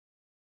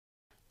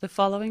The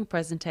following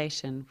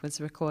presentation was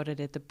recorded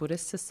at the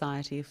Buddhist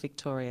Society of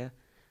Victoria,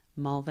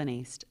 Malvern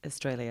East,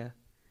 Australia.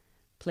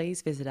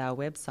 Please visit our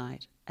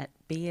website at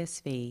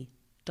bsv.net.au.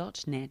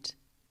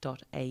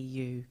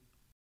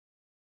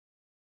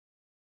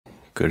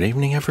 Good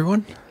evening,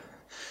 everyone.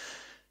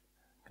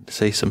 Good to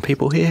see some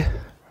people here,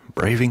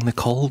 braving the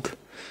cold.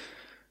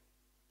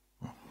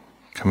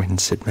 Come in and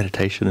sit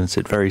meditation and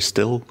sit very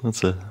still.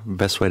 That's the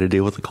best way to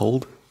deal with the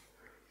cold.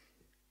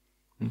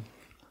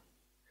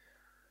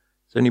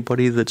 Is there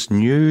anybody that's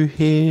new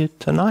here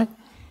tonight?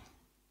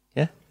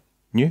 Yeah?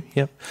 New?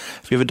 Yep.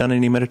 Have you ever done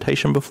any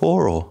meditation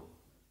before, or?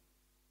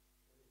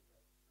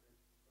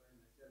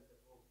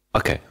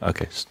 Okay.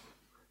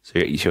 So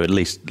you at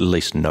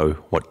least know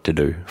what to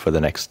do for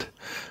the next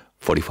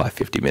 45,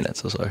 50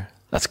 minutes or so.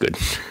 That's good.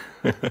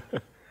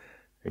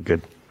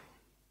 Good.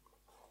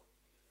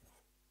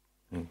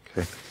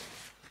 Okay.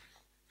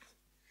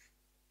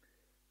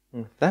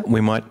 With that,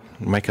 we might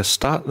make a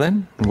start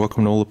then.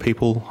 Welcome to all the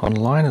people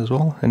online as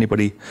well.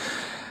 Anybody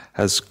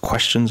has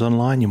questions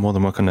online, you're more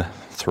than welcome to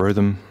throw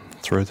them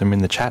in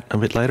the chat a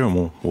bit later,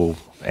 and we'll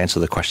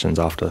answer the questions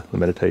after the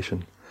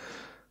meditation.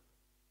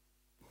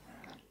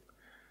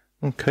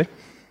 Okay,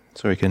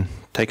 so we can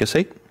take a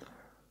seat.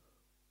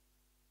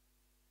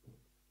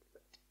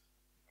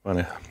 Find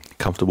a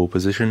comfortable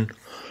position.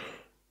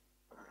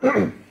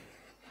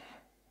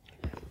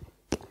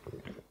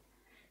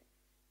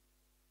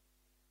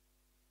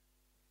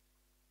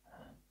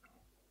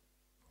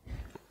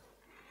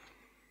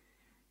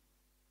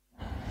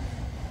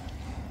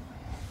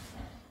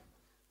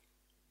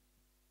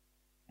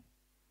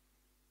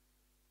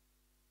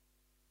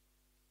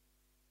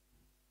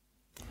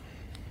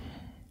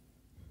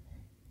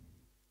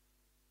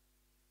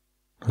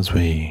 As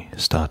we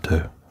start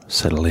to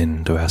settle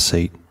into our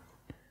seat,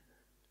 you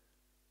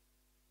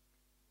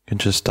can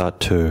just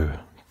start to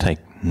take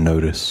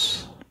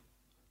notice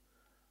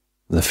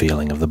of the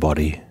feeling of the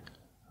body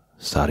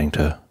starting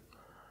to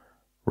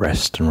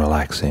rest and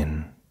relax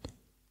in.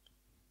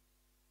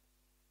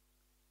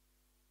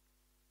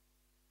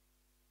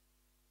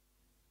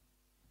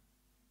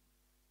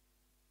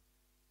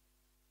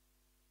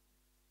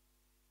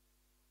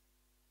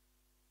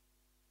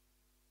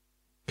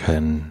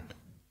 Can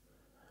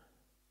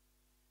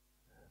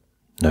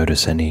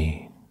notice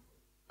any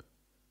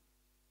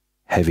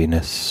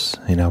heaviness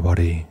in our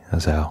body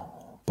as our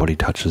body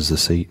touches the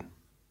seat.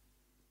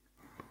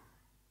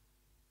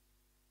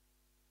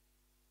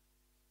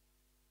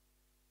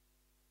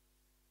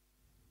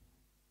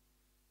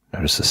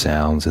 Notice the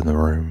sounds in the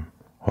room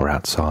or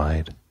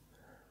outside.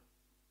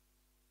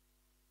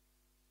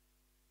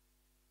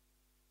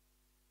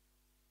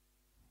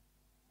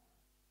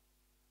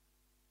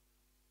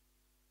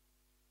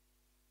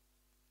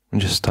 And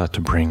just start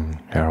to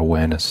bring our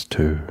awareness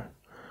to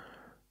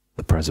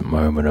the present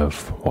moment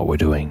of what we're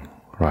doing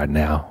right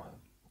now.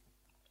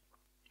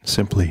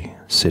 Simply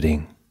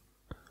sitting.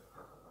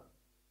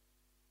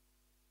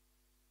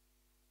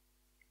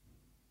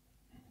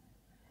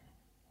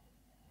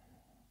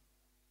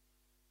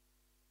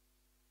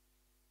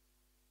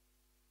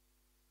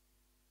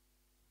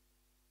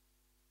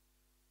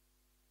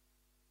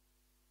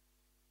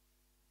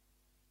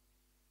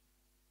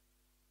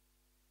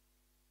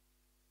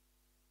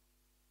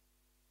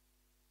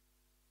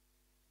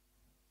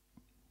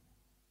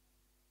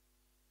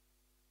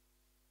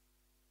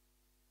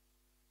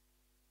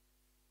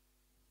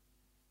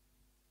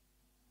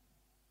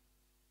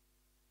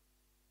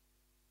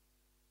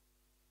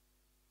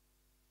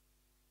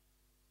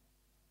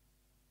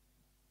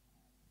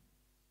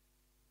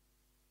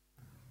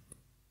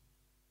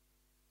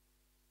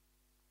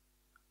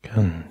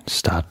 And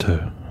start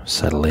to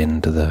settle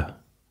into the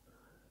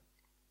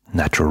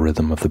natural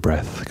rhythm of the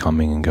breath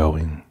coming and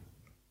going.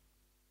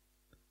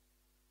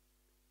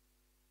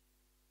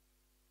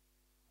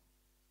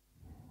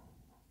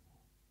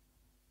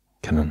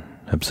 Can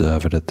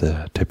observe it at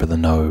the tip of the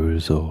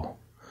nose or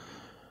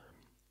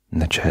in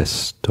the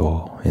chest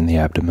or in the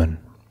abdomen.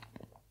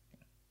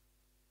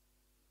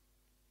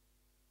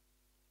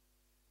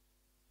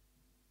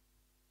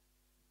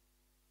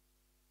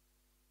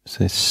 It's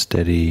this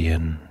steady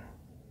and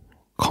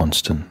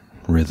constant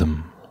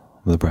rhythm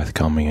of the breath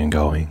coming and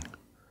going.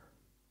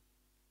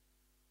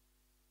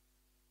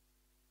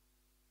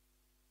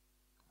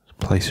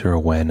 Place your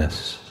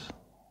awareness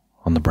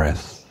on the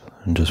breath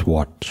and just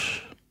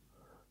watch.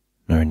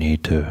 No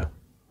need to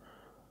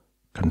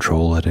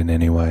control it in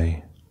any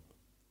way.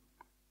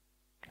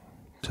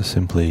 Just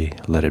simply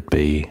let it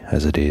be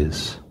as it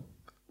is.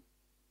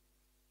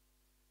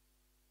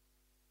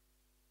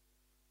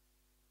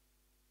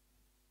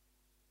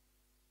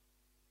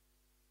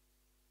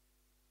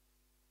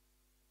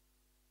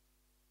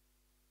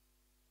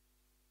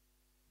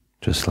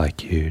 Just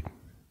like you'd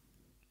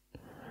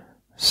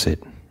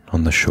sit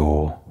on the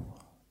shore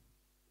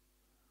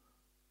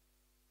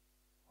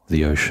of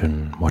the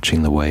ocean,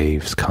 watching the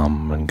waves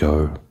come and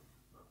go.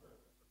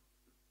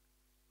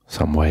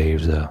 Some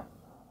waves are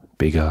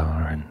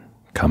bigger and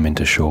come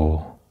into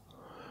shore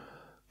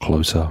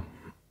closer.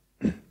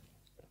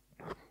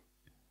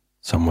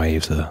 Some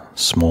waves are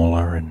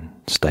smaller and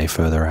stay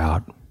further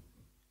out.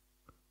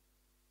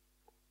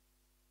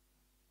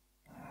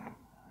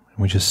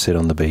 We just sit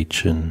on the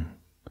beach and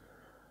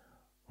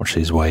watch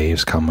these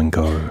waves come and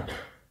go.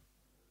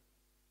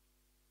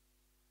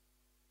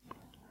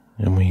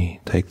 And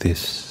we take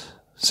this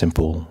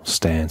simple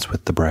stance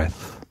with the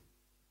breath.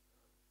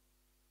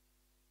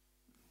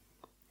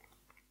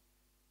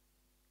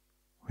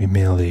 We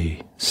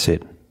merely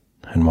sit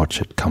and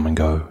watch it come and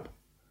go.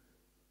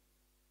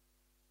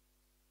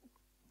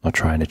 Not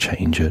trying to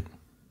change it,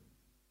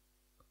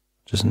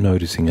 just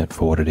noticing it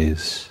for what it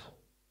is.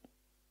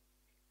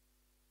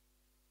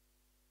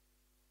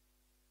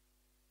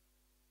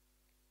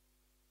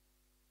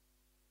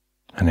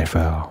 And if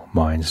our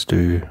minds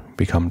do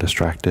become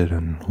distracted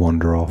and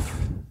wander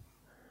off,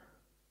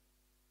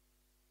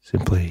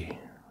 simply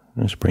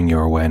just bring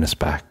your awareness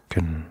back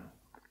and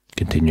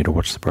continue to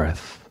watch the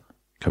breath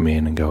come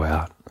in and go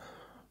out.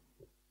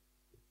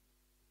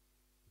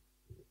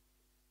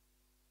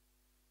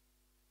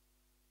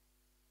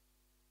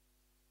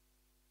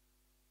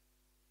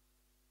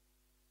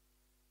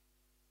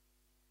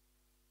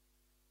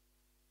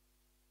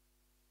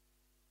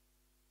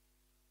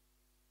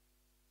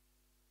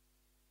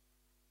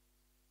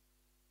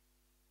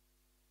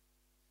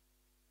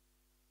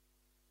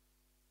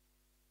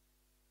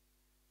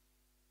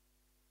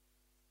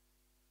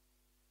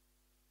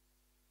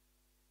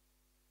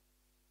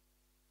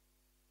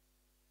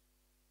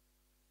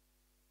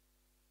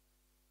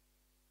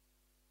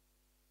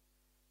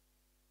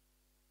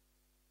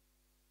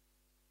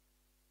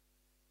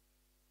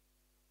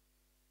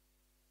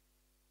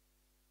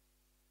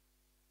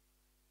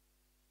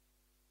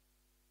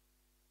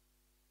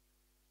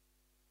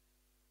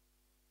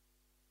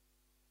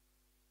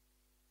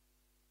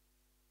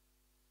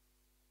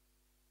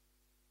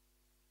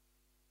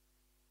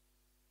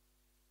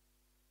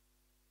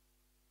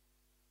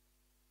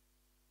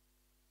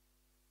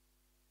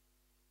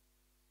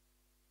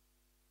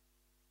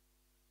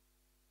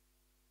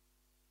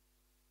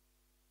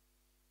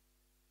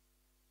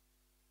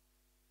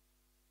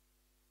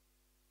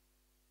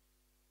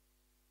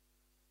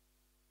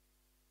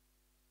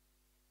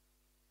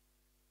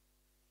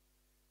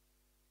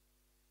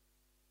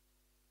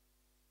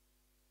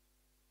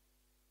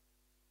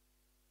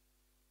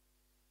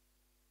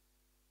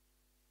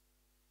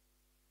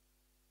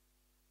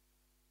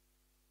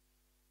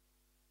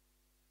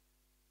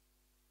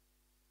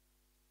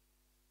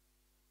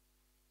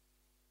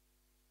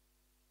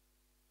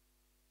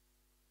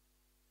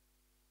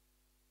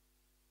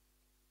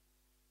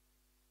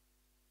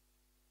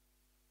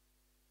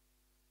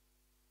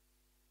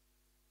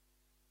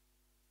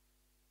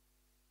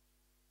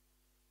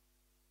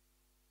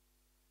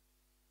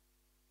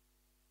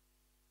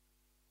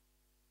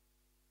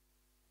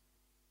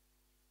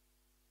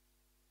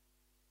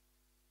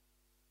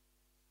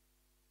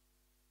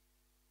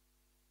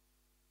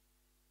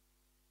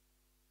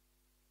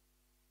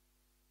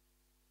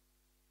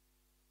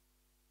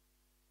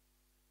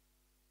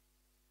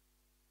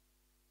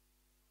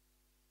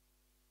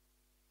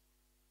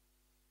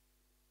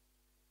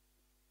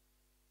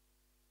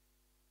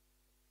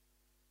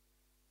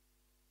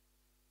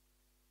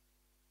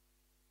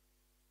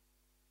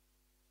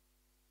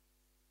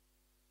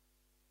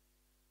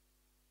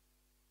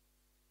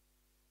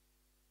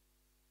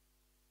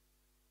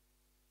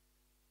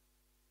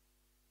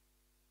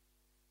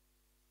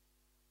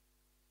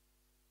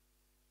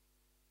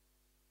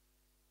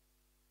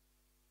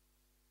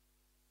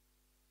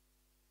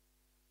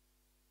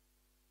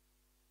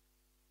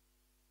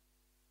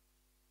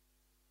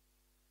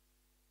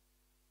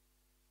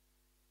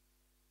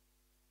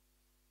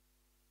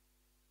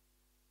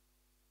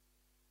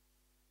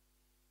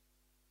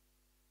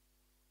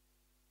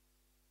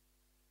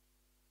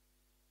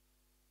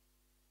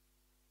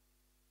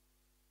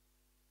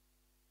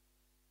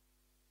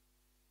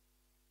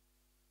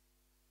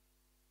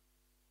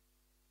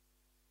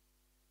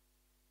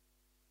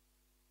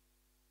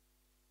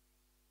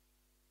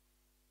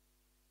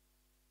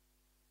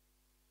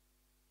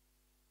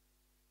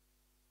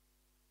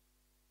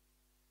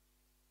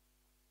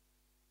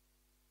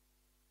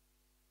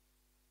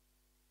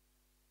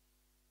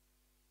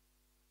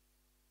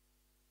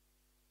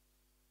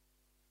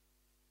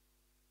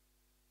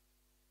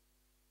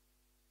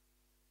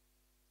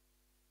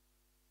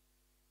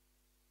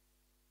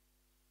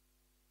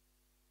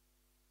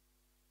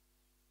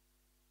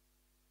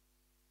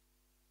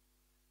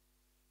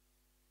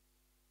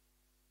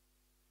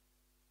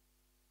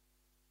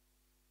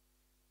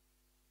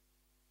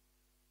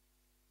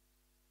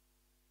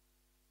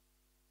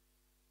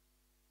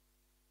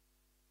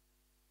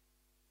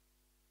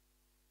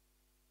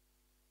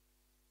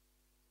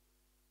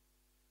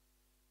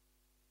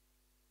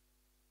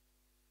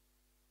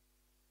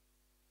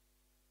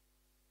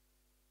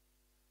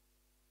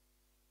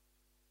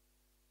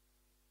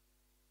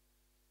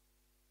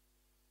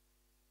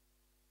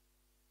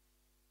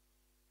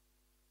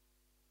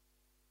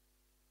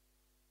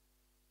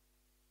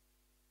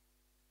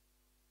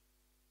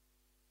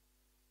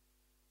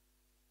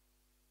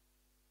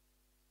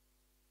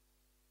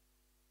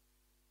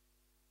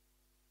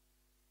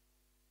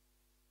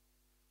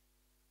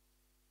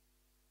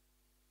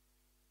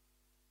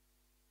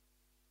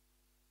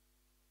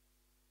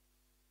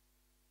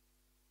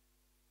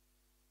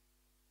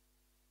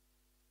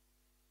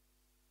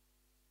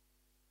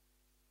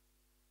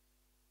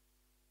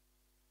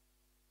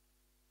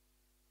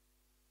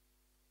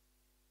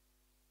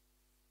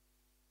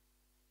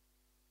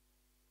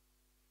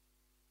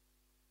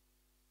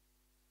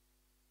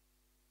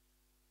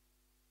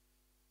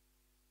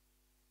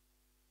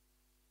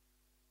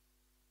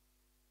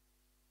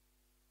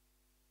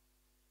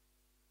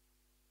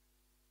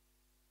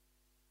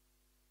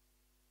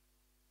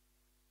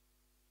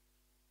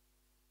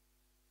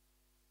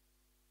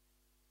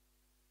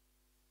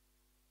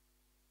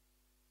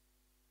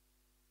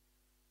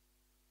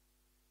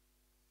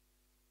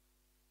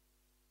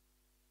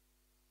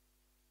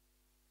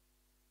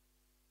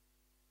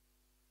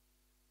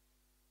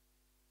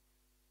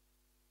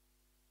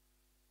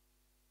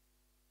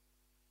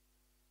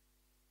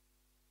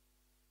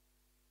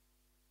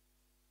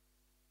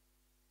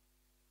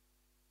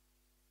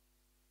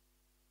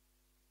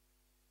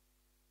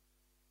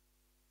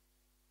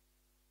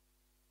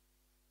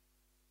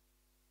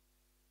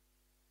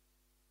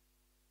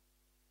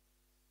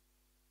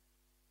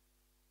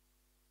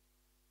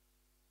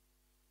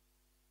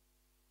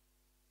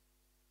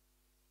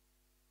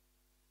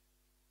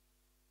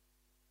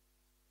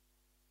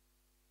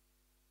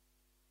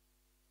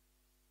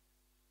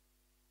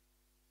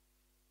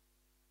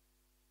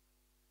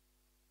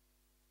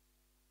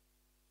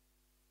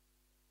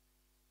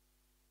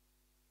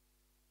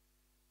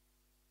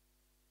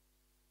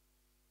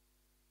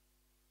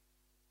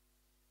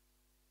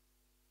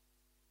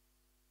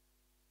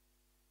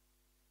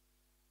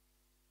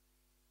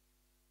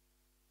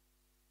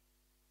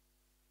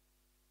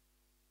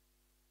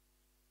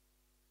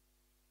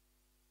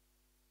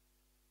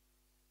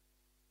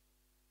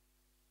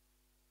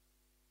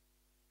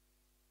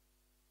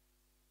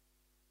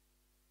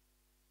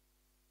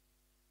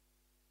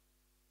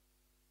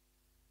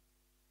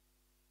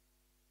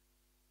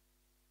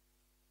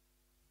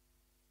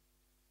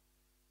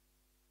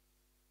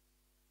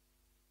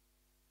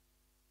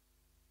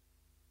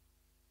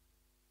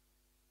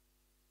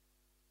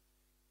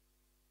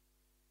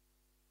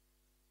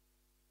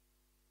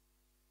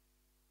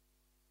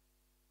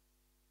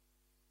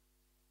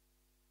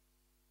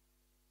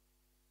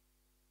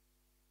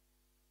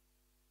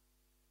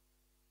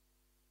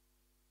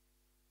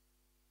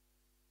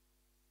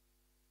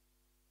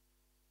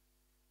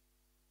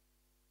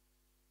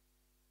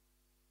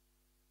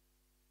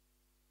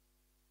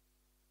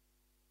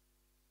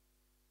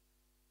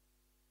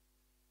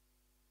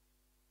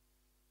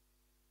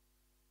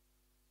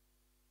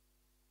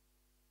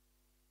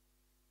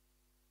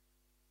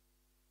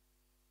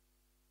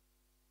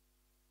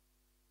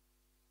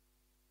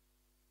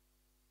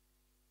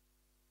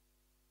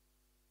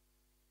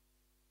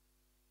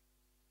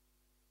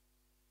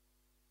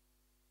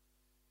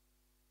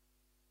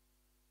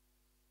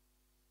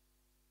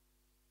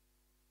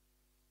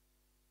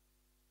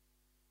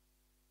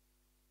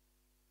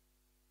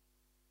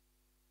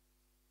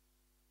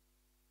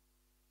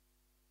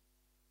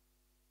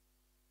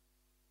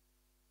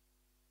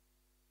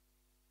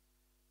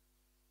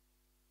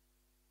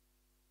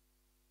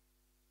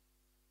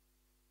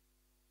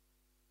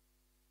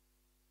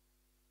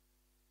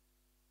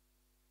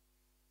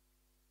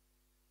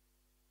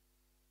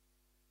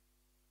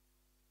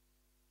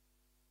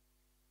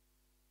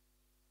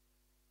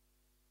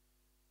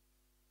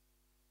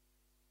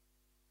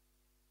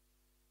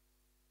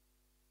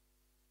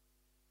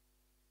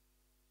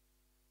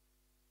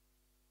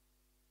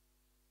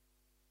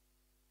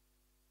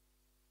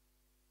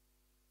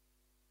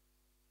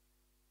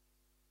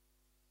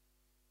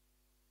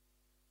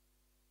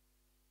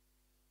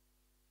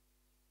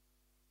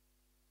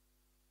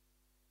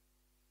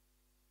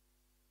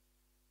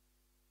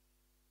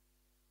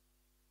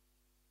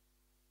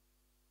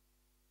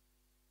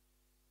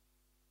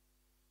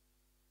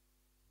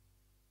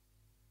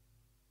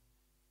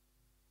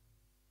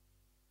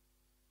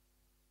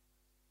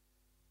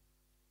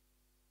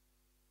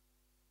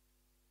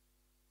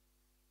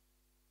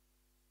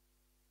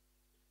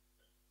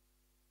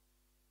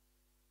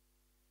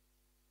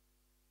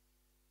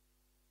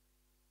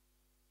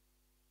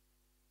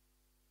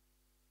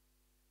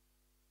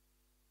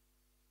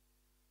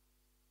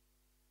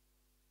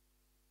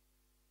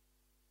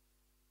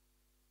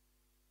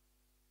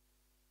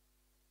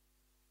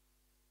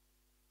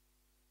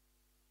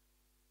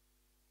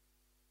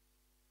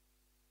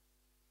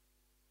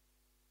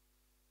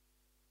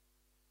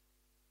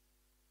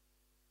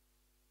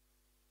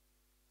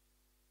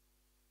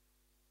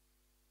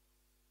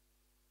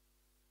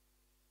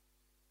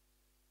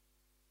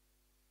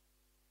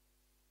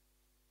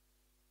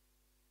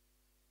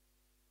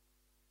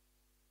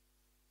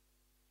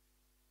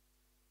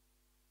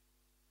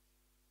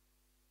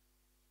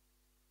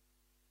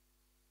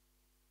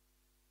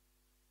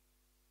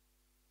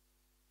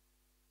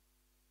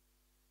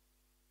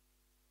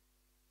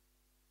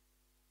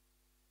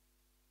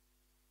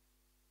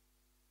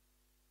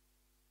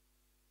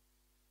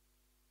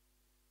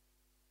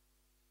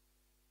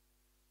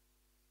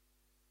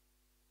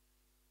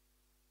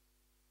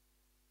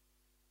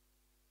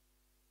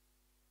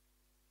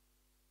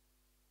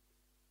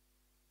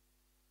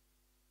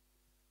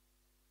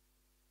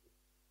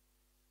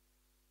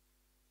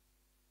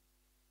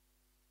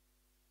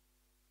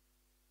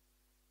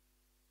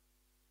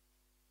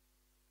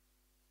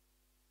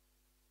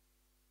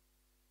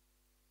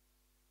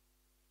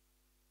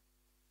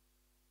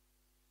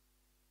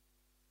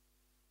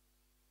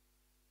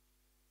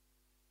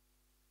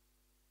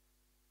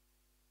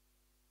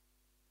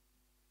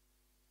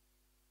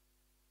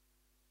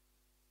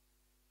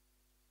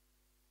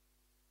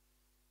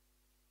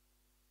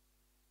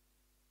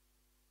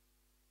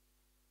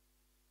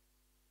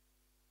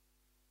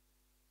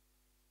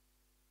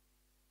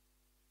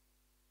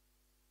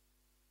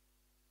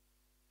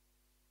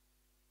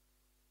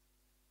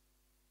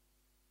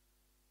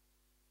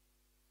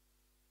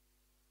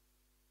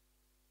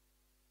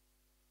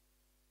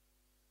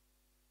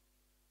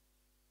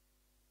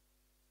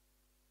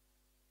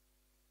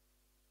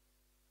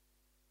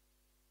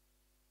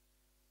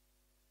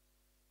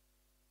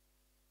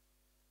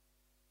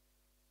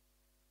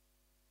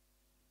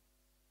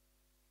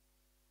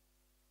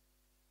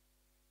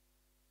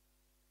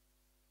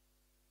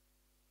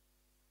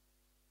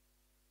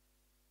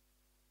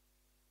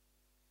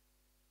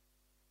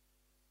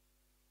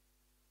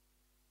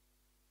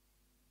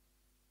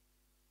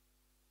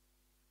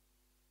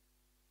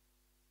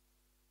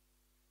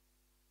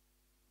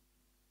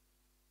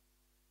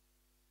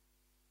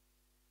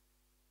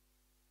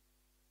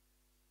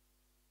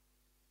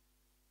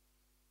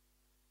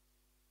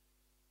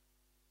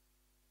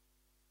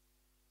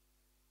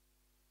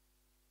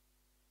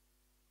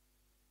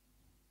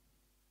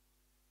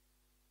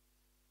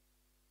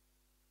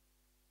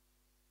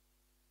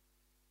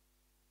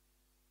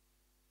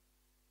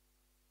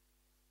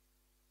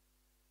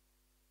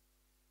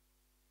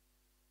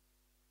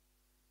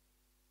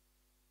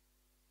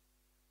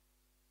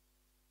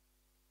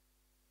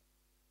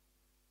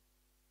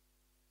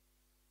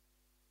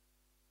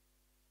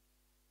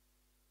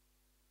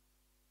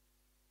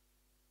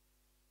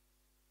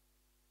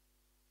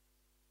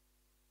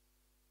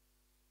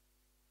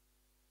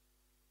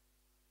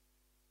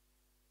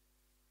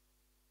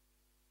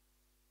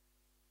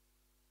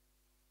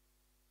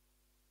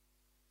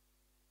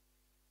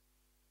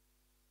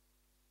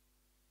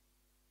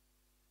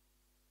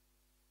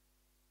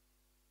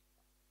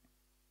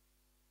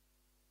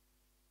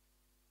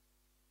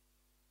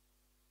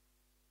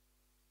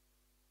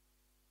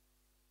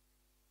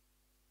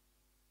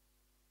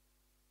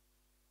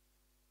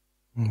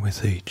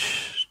 With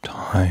each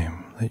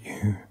time that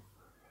you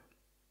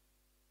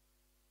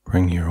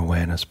bring your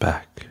awareness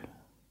back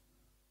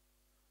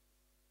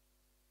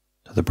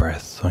to the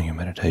breath or your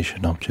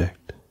meditation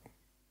object,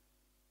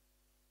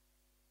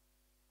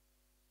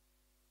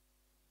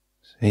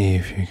 see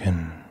if you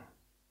can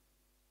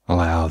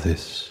allow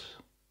this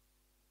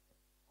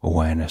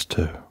awareness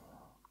to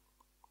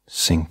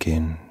sink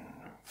in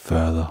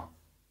further.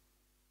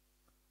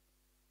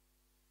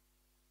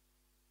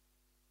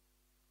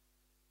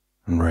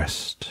 And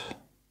rest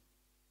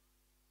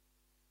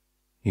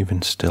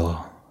even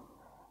stiller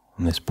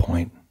on this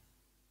point.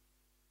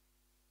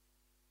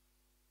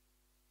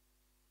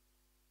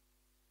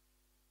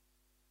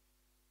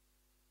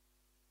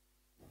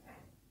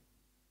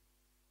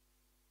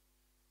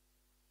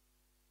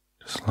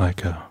 Just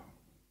like a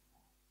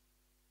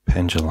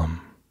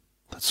pendulum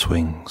that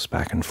swings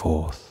back and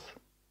forth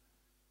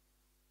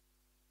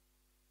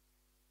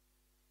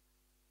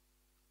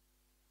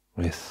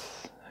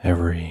with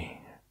every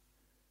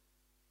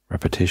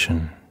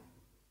repetition.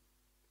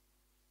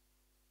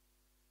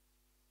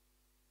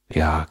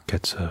 The arc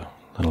gets a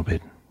little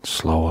bit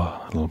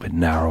slower, a little bit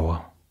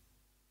narrower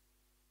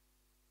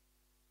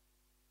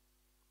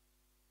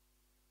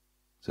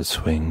as it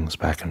swings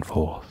back and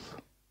forth.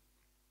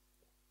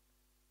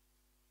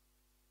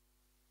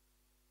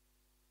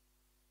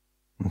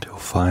 Until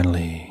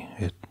finally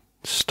it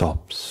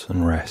stops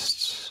and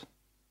rests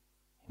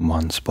in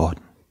one spot.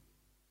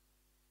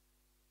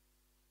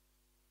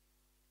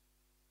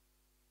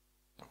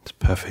 It's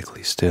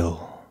perfectly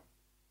still.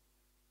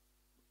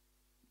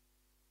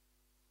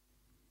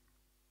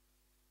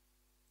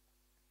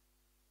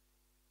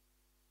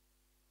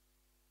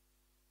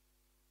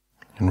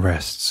 And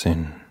rests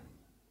in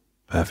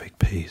perfect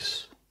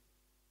peace.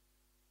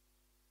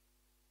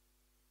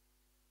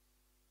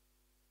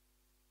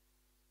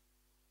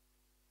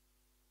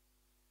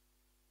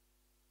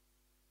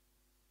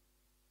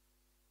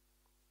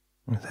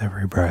 With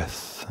every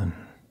breath and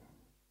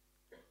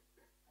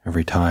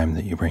every time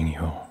that you bring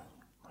your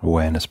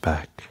awareness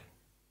back,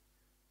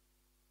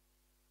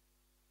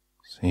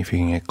 see if you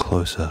can get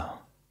closer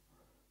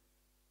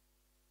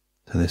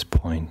to this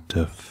point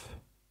of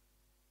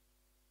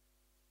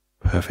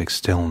perfect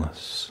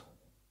stillness.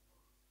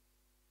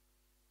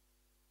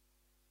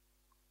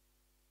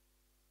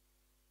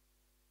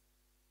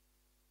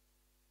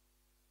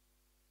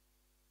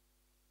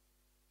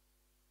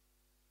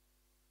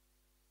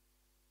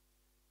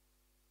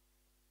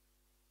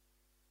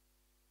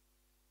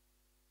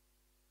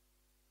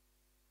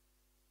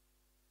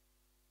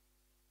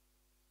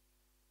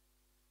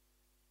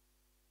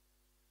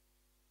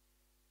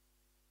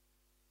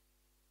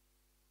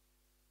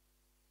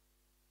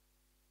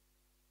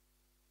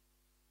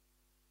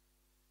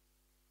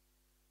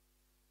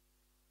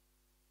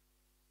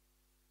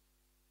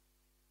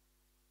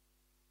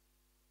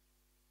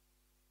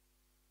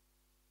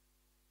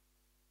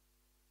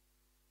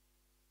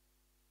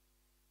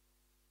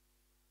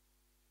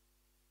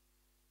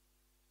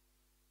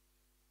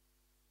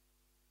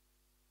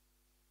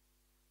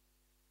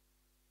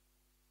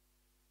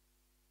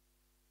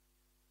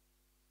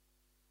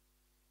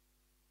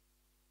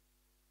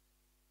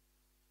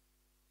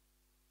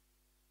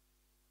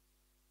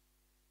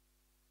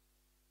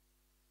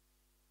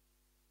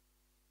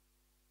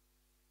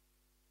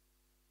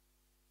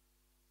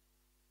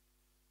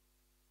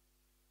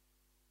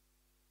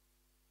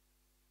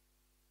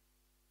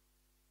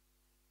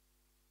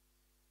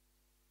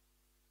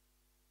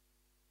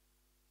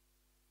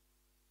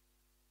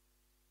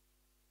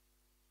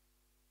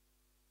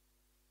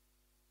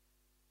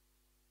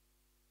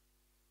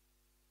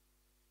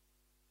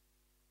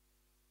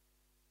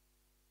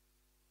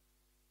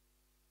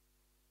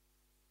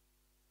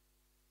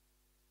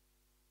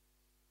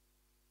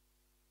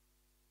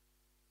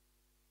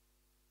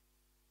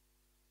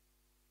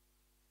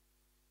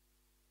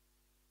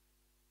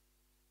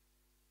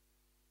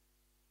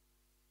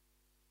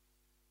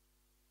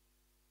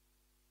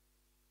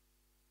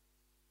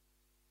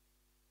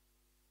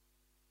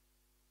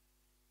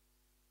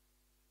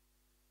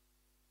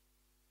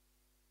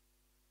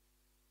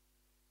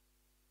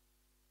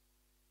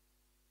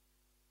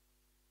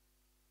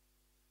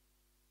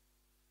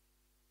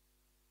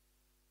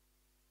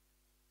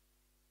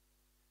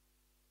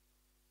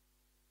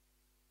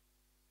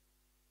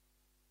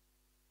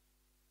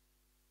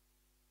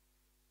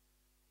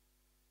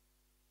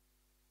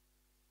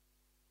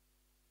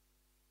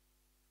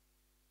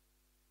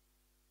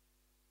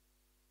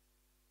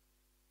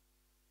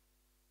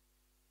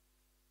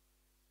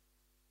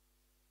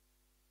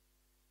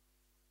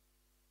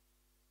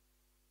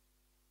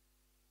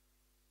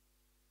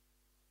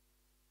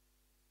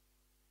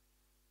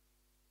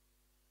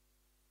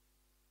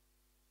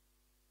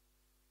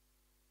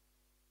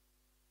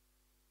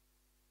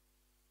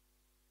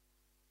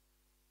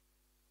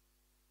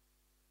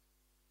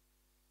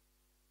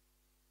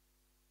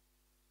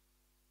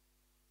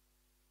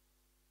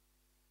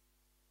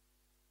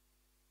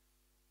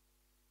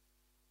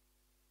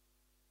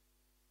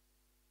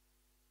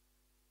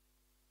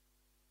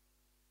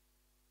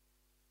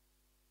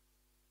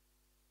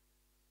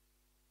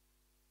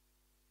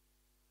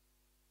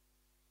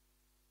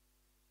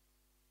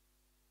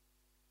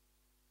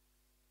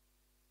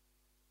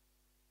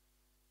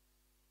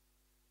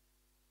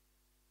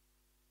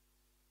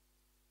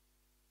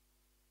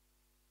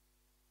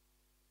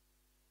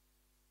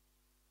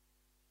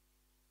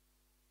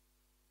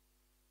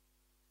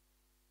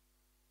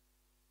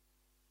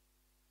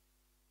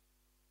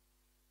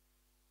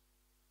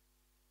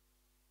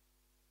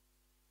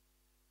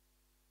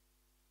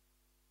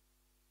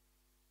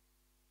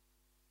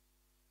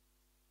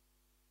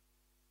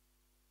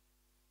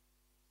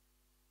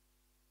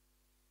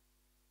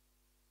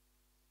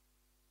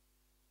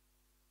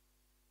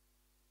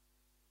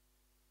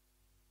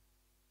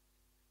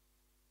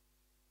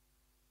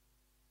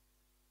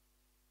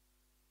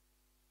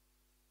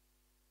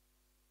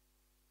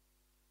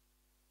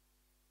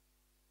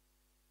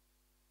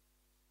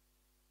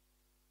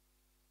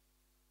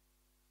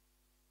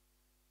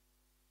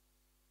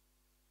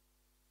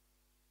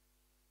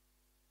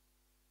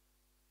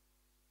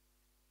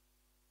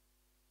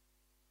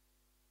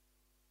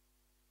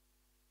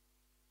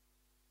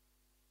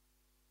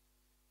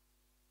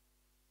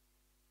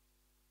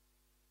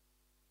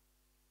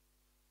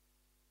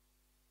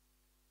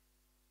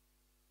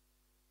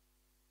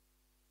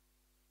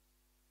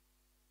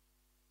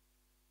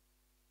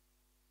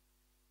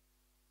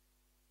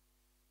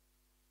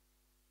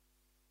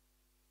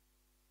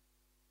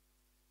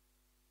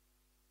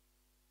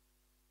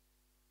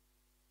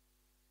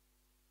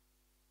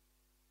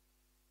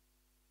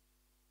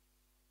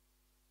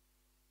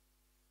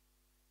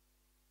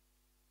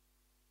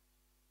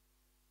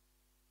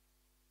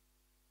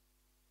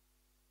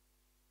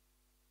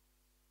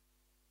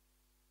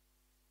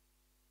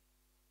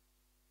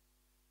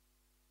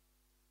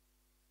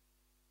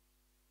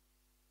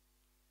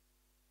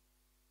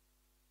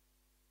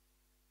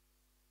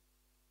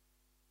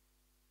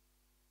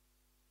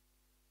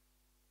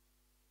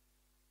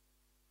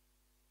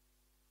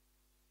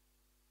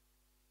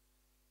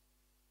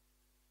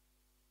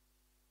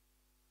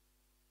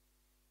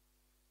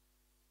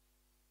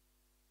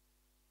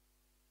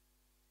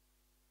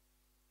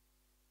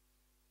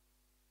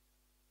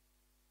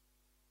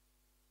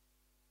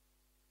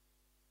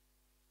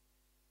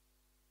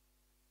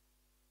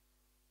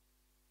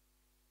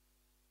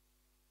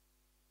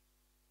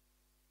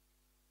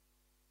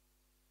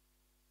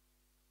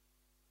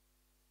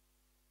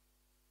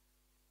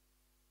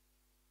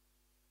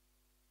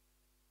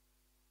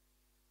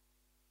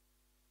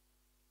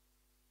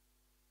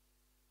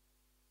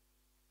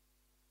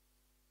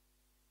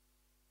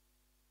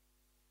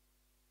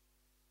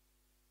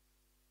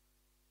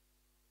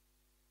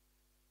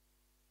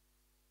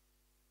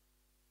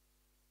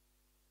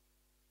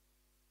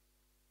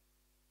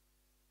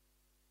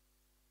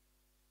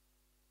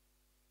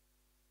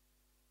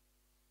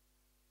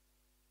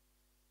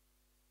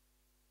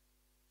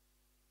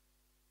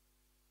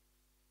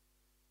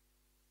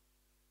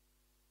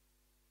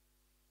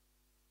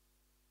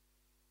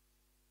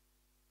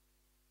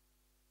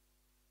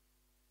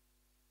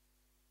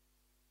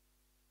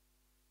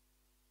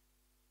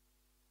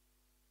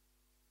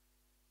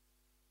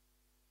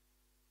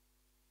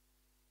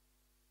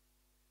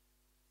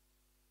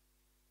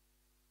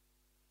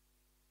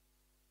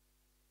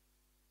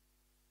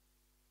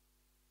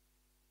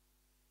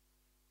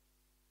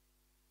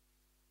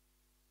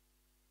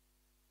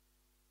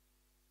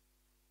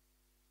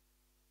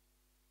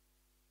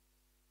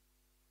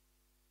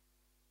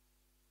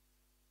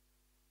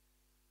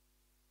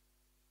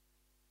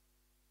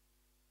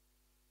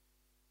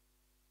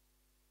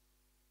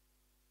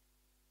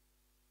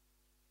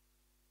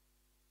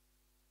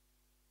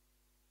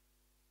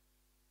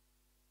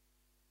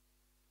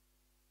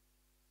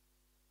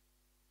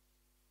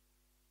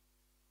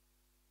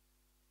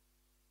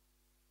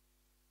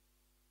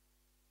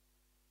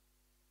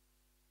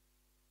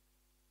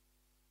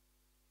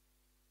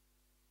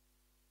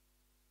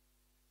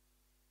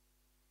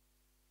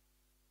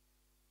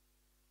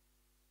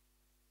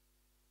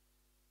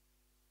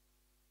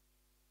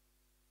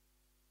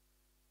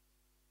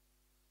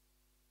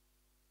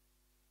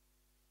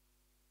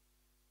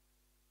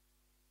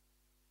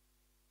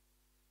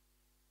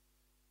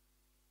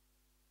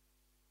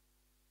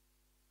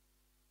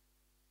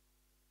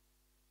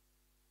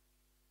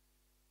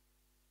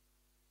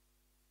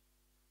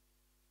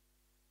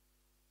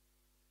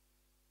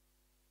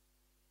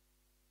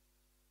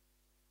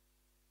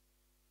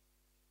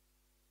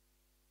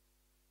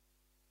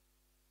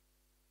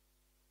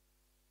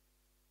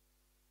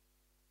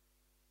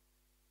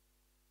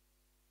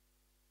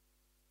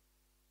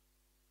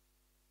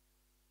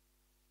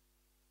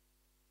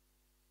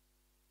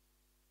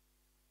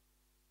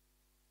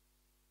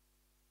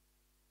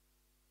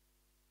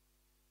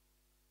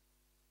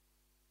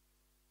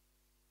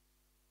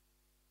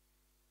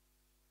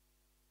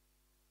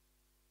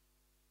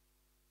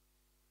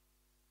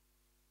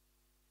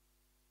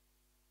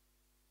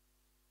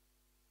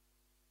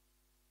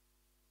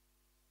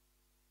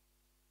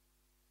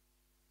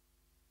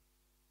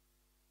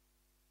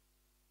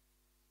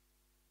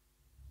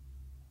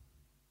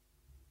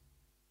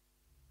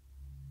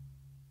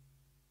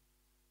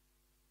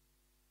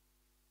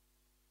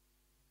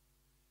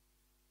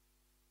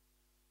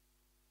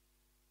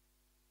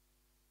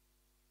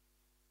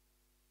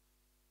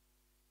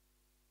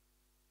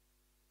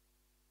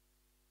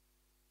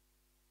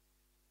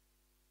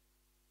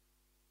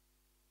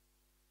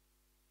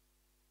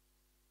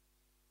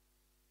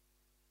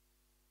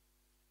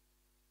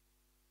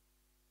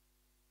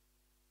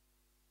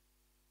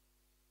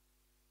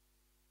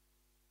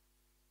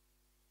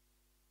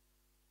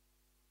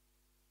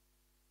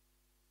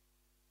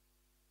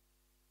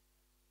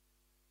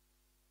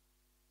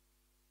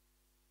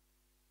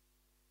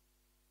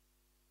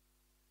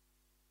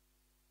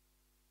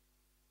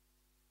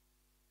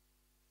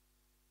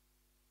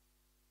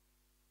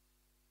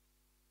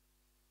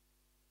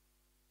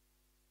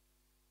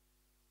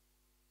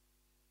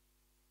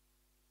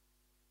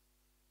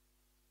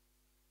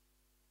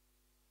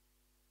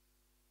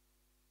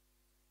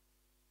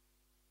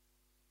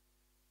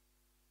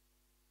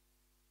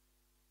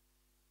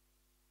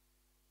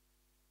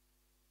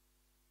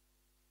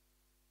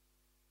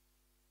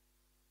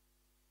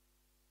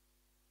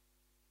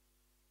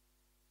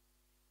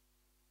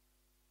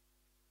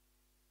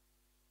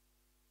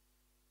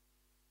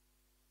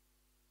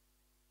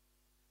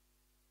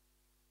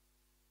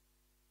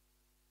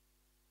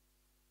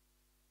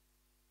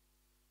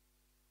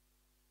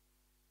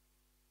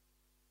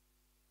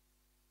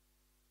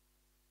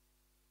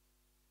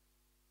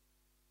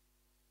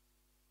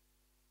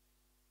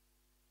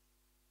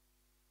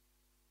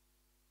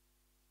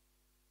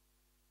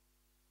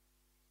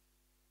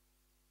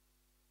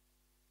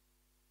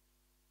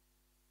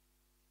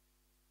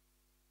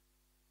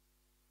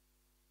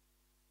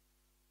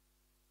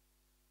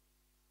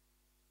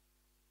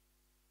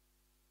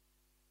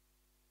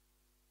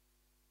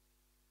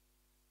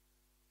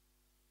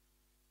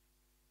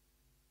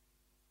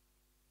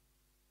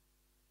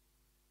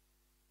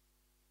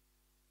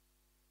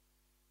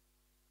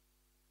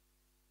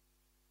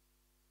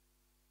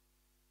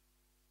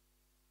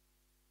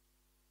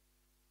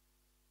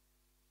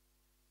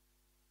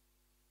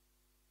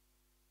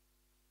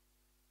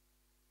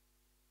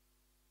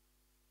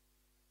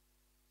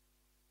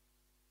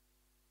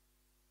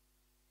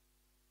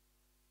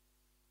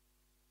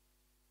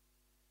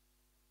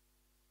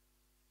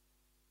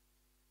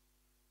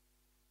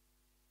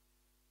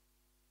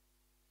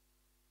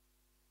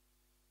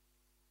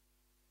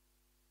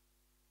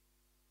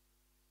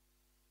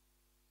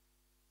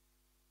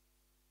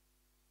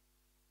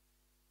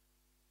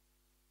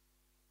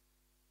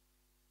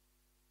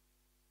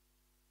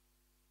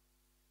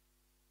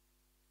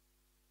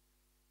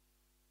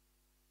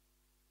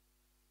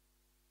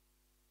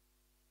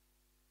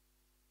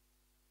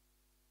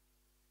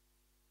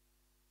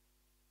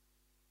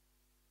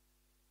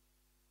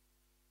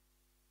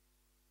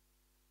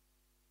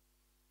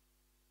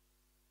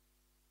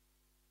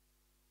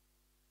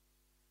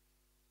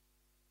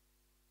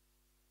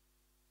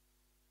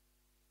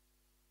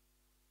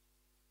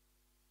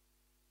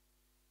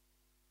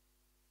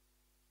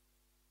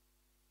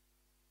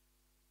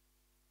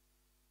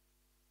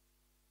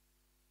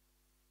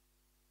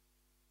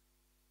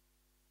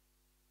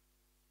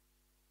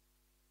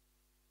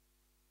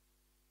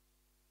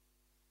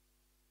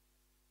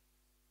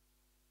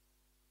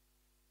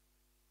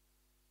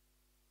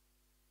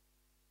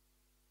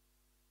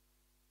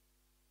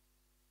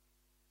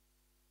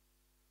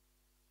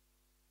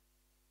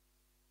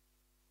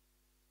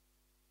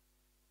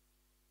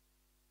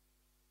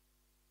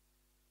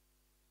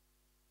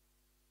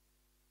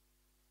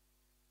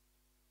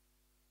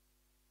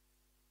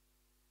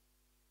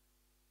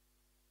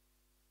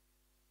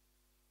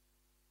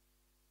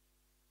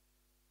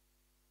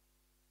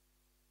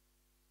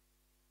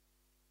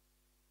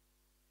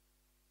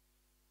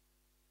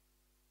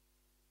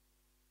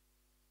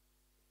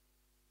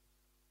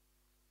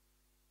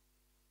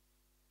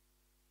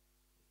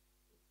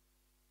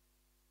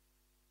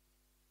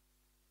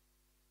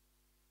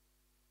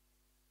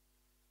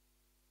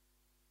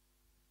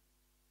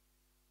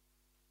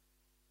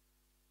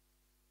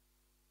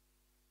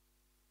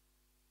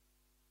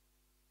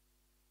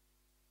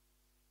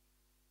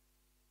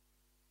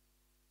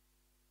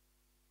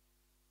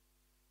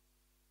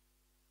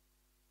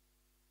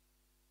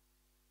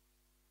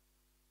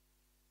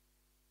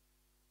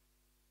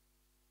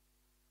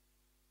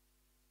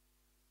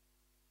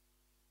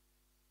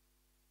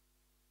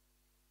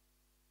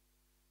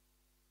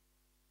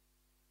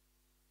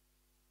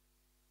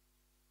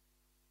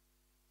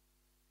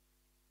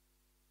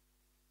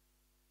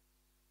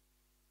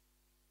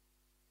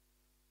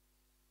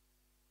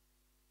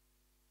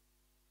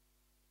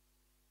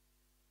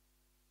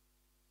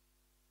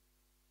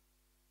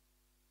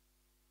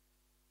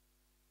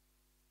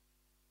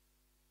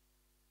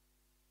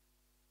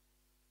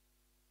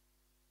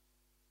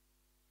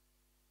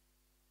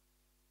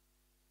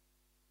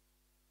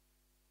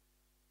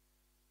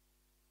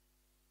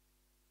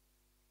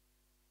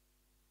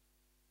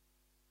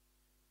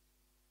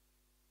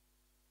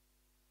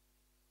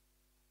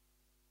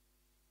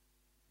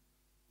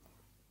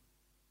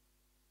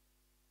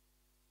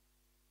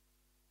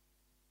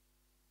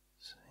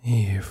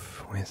 See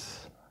if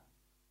with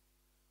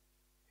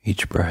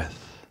each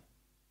breath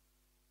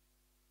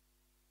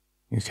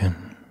you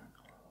can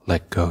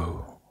let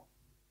go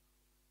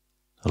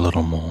a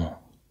little more.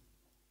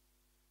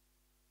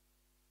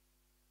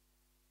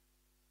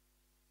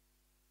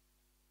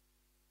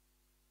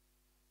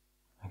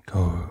 Let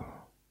go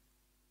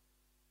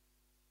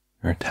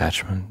your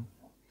attachment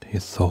to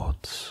your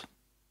thoughts,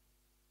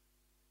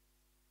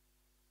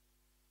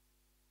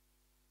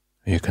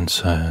 your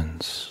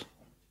concerns,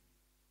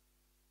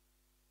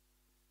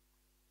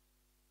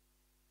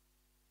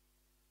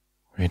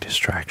 your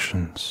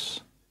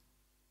distractions.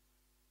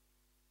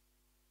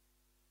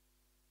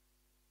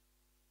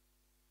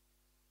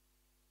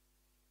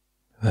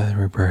 With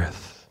every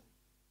breath,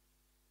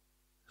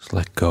 just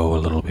let go a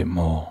little bit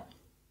more.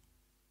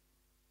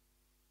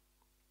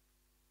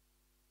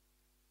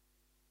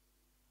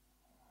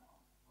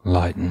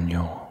 Lighten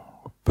your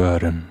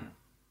burden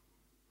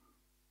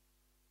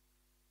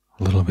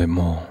a little bit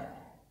more.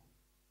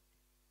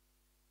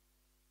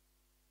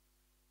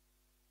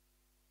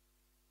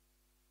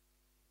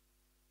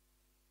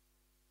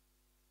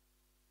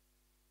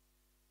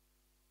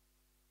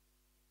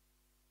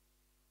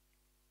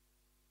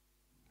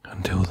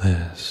 Until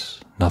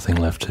there's nothing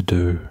left to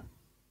do,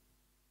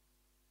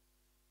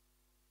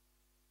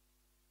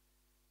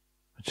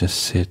 but just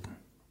sit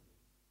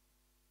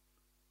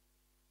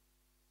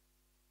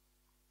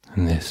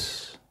in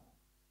this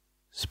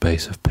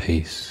space of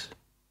peace.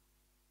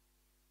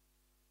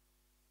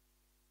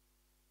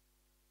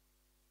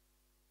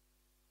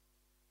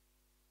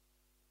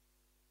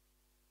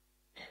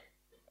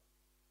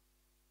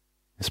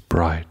 This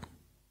bright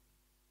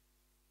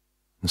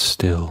and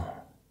still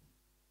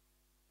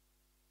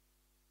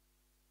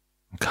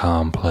and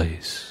calm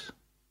place.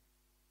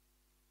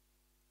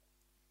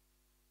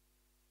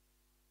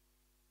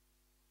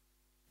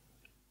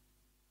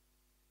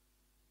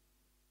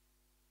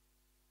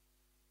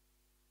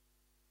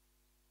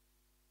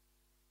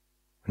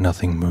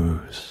 Nothing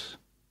moves.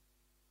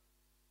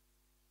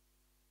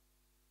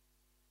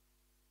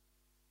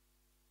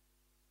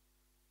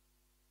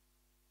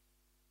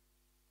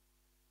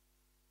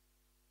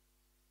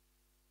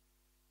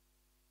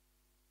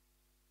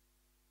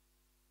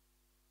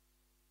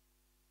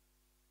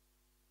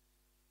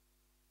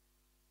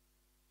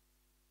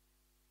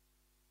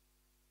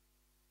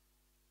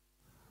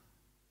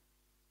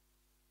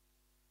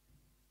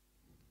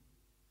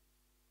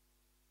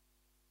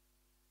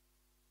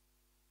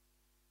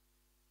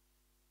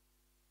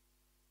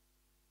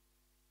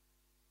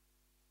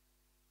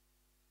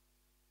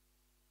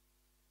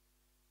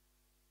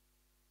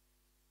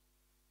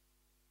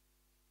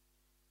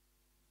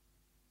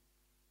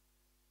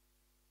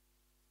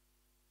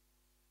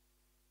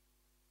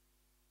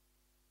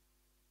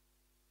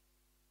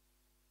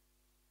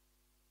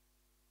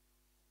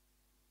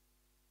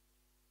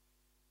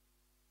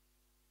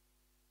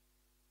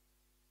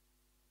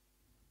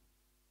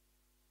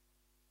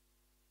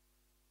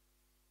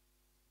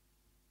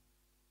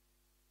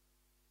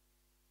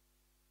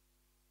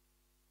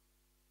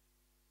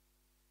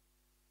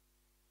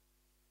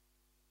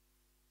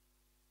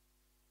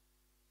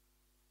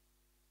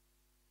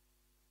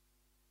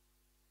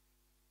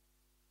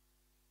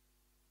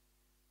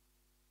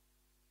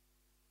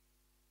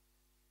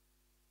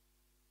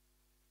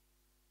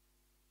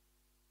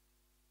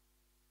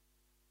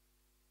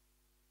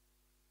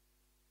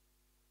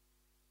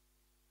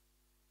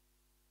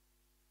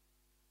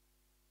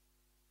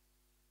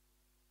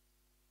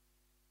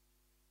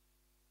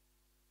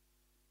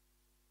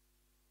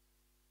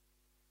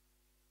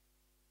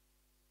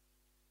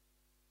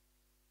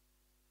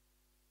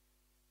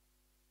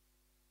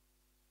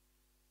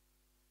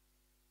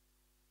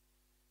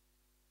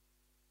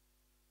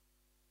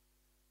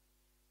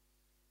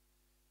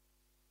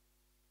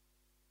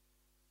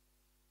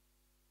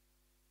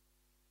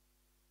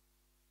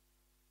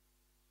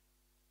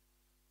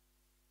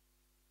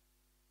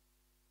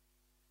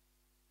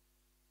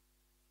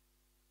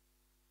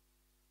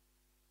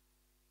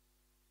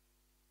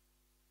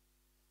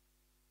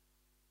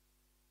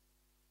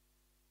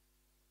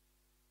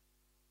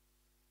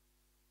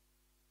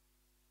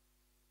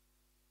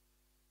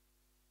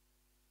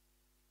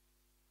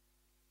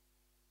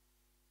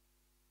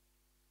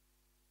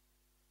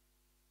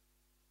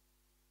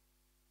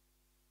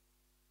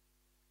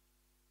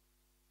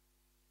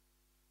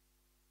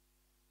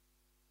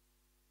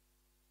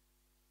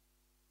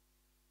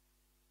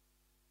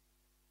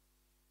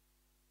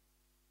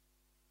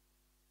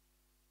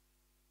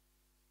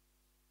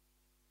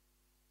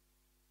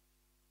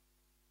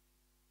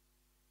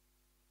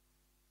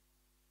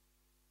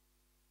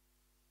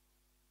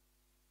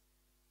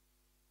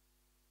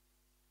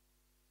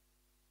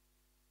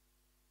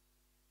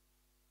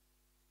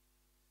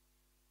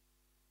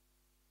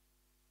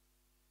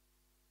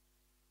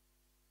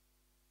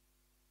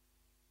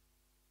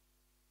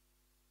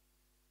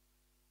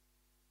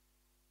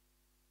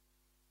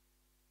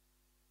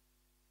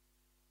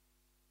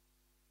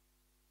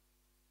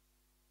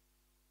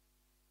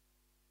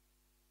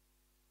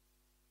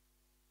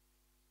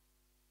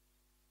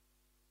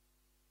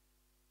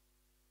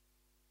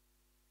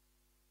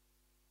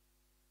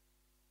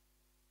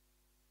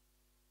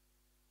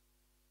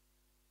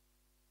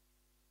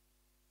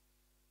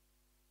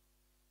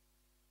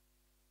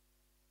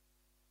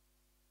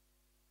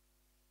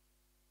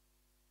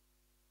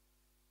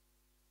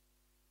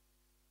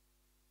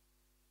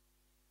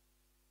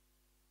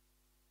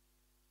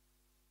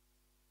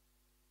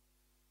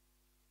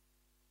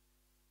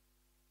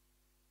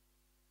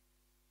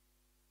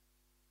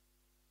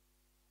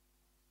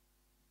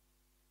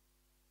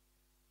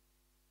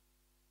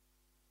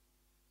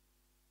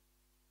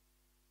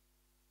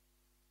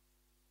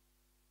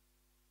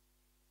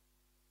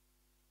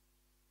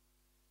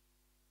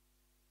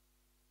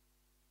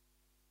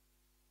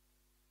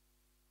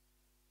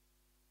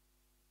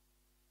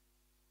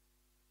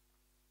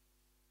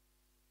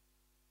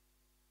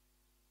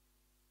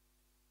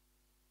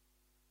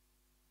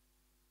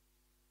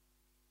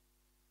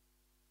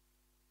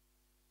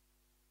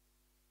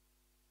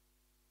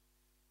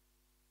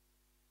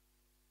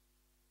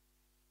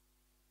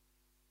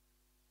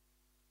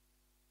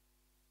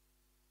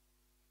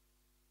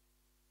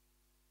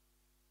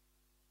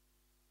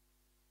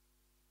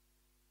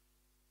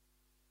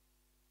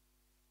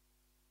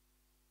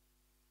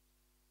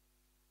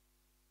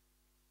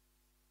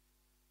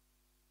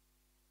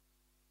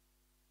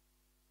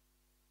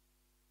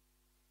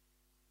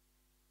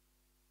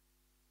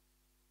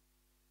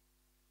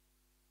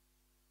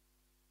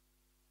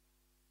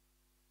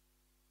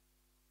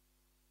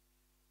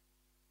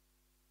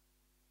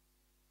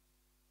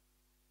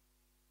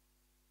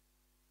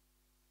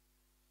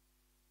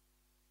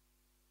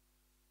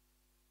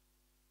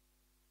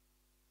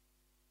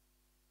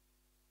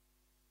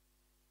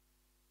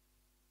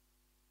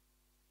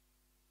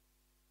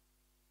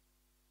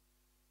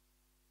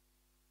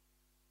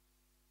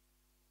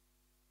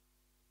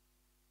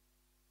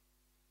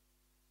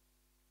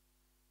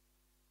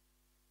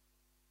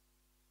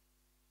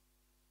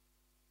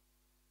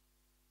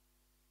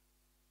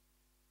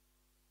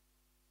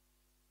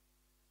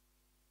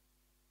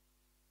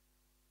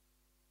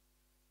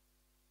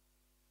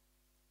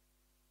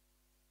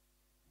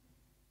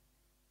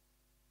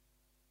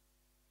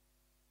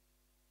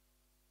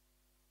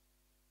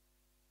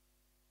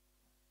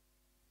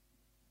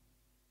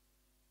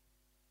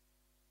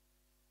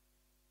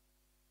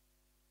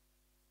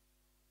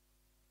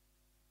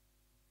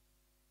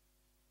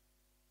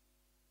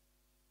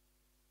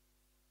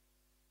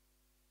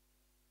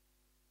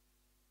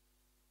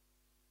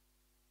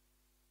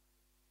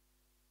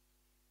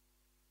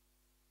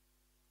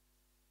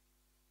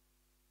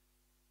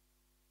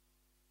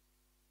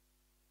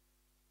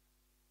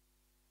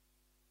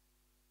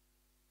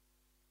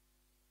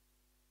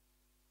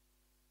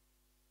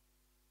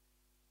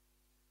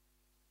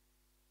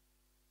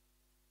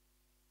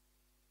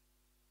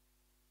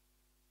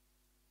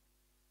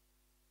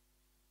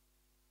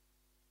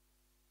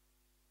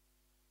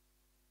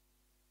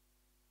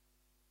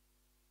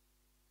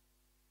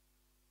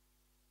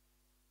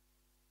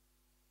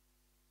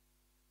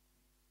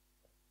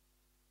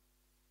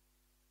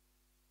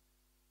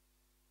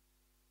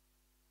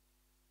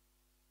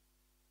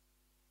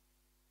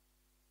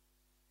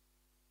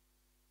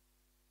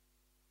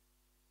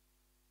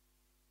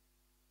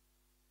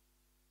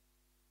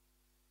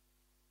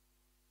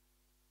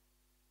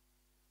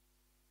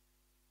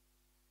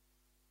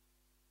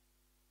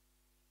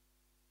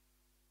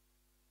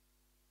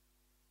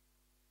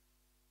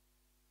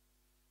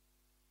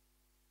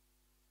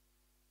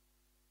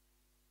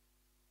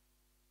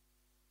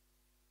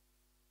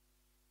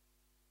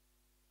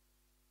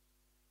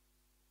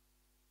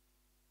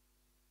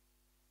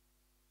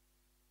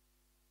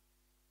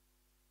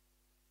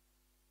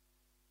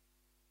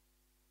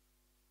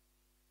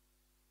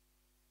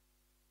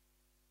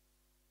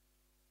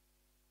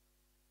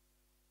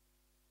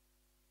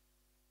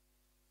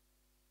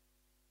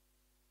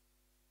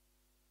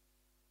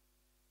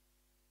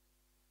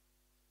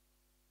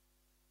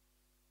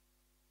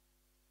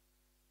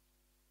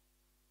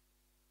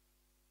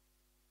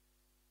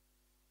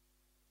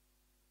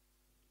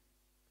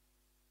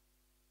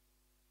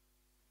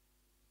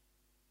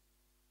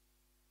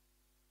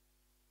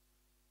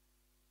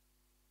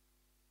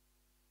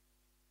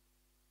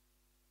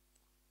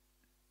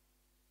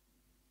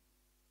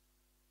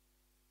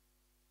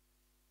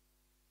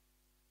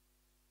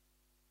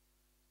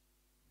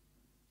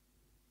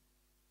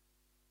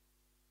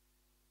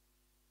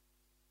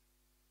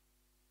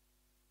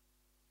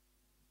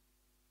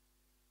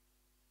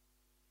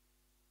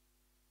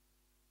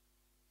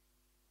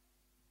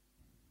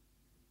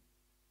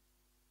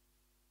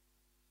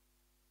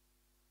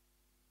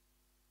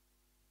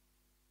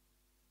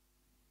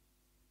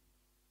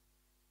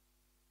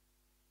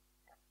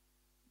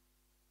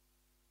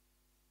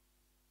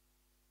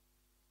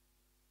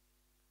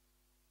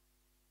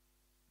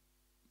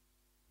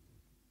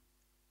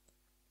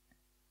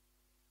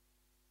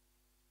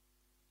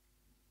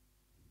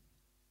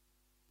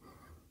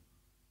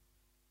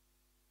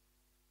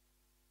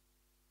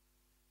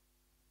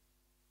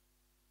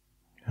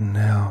 And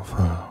now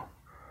for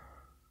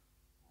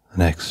the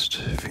next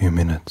few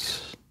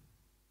minutes,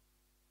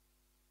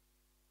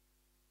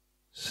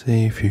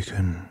 see if you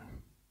can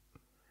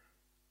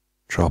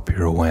drop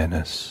your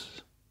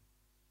awareness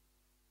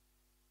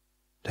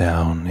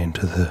down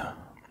into the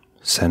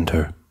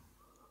center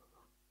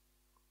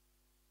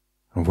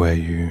of where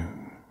you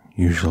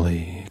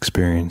usually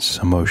experience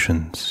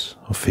emotions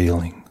or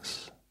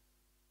feelings.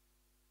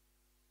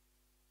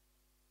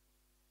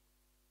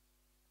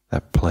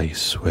 That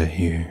place where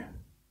you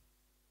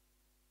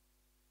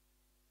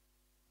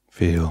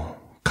feel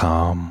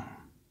calm,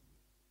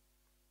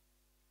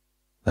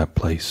 that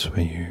place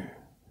where you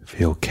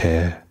feel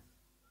care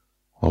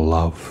or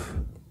love.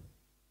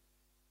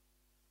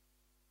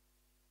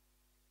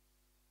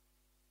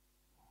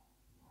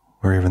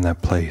 Or even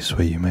that place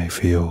where you may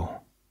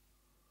feel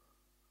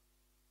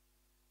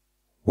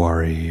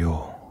worry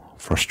or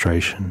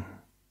frustration.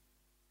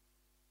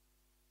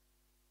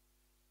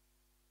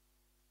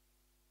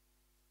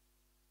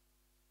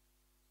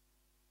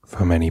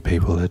 For many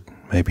people, it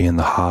may be in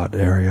the heart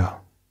area.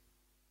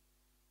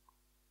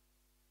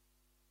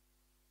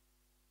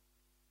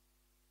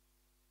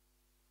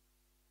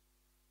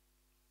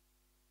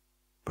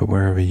 But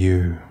wherever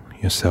you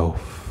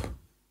yourself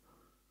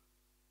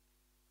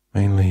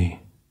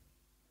mainly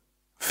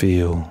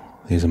feel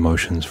these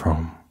emotions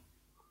from,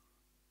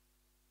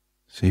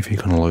 see if you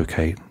can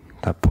locate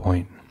that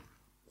point.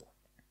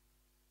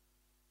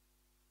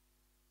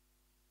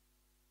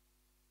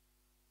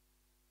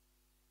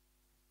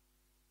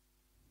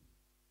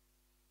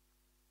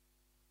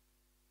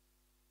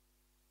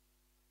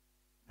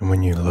 And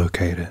when you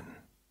locate it,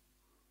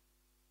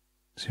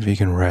 see if you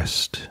can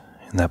rest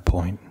in that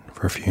point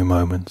for a few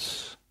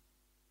moments.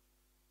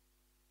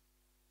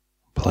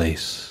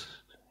 Place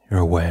your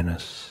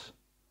awareness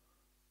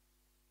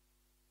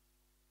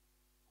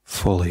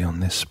fully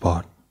on this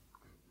spot.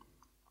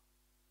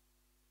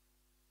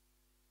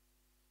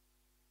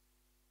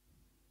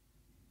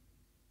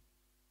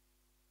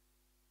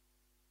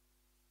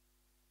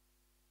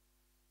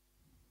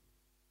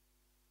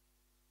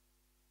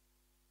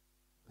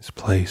 This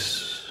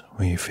place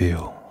where you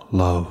feel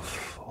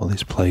love, or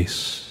this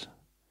place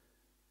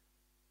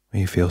where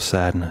you feel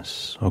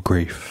sadness or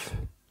grief.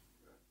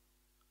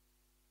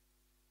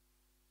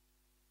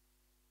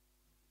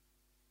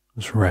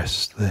 Just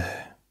rest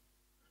there.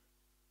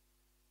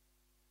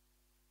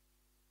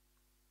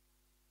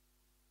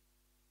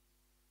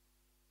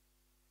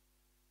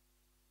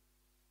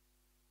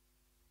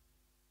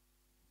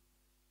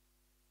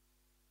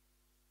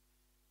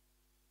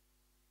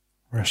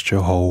 Rest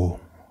your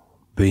whole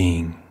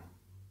being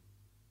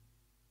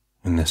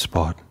in this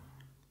spot.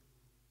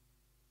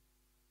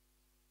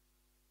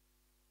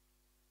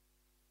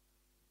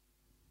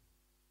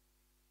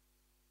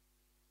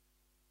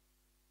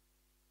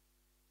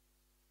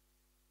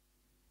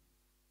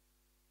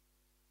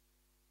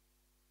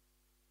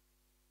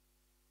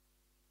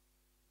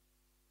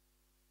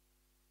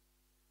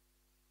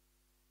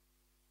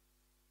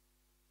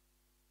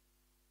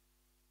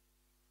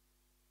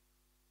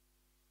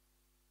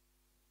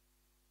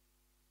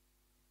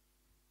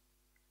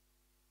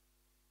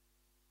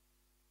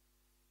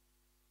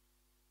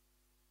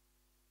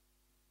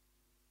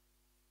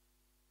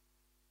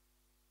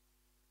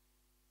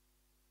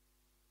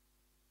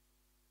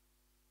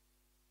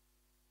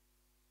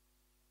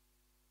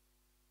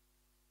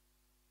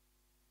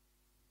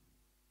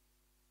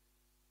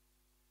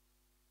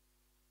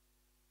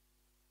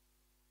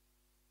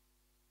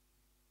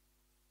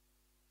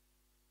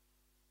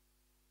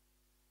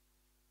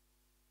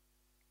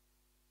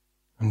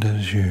 And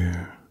as you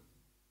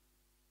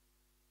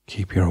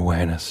keep your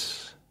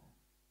awareness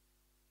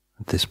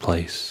at this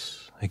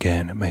place,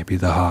 again, it may be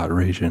the heart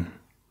region.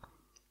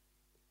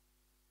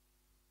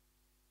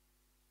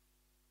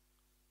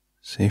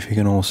 See if you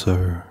can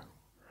also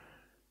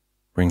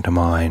bring to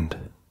mind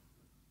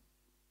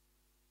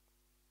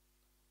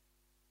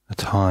a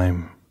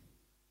time,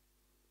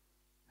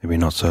 maybe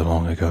not so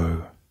long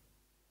ago,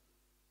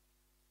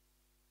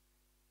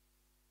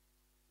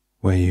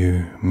 where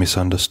you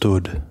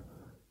misunderstood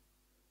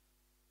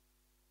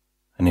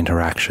an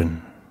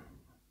interaction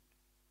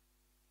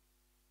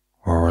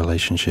or a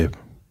relationship.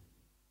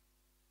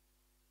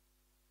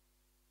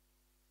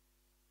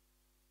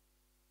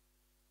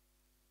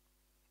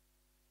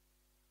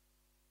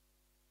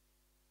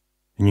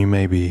 And you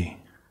maybe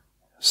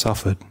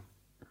suffered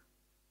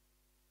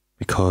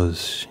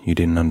because you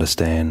didn't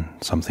understand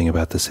something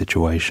about the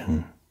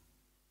situation.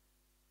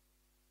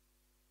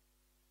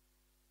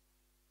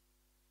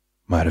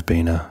 Might have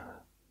been a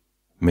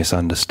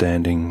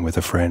misunderstanding with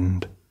a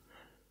friend.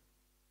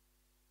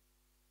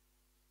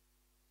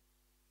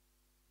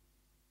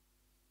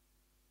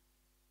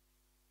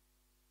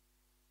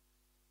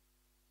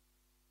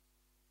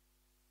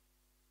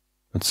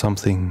 But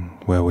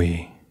something where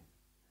we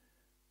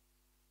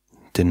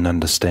didn't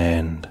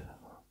understand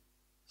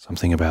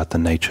something about the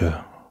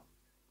nature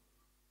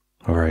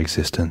of our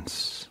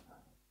existence.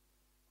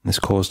 This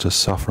caused us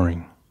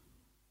suffering.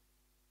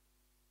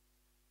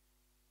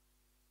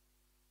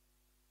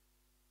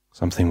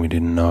 something we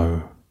didn't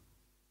know,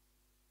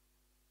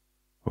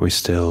 but we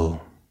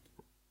still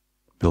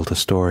built a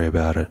story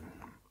about it.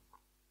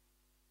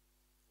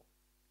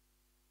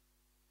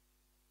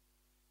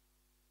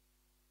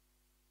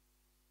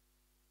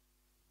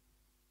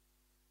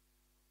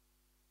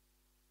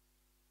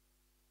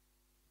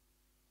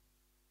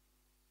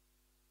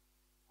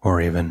 Or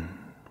even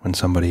when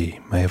somebody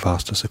may have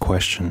asked us a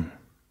question,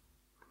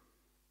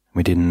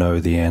 we didn't know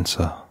the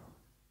answer.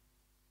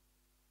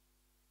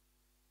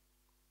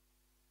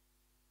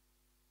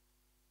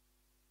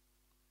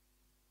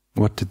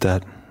 What did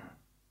that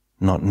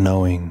not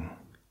knowing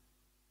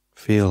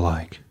feel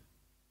like?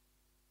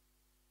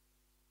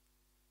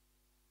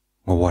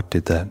 Or what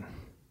did that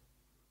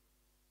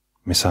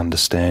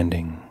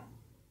misunderstanding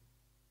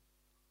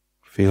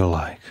feel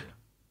like?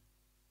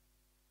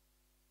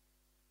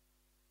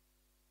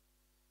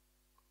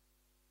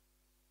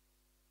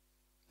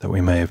 That we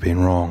may have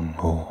been wrong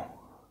or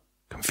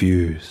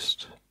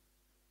confused.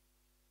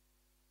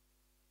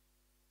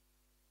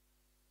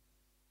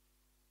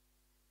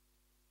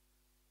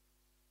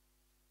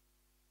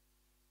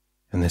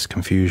 And this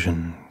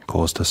confusion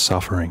caused us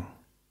suffering.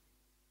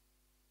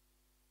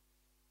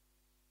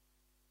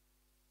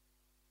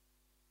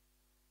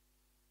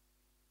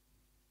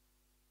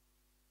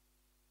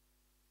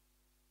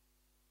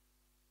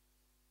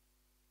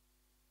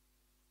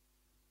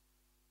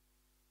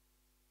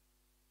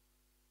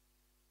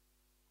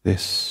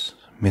 This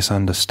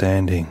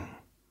misunderstanding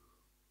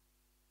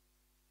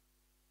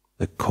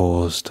that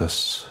caused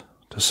us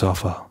to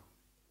suffer.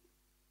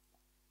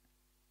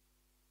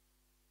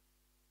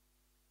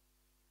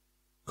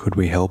 Could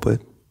we help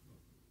it?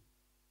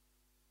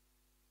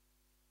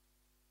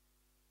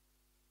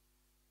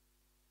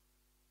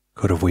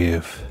 Could we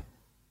have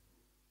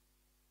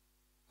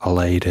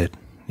allayed it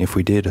if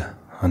we did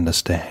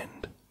understand?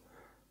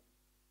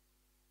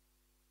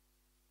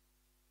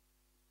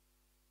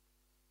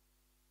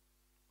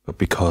 But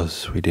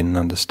because we didn't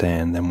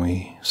understand, then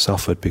we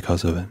suffered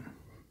because of it.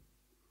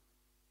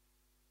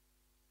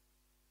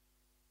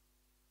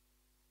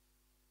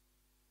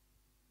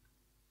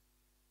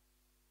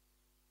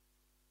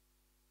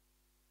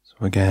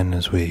 So again,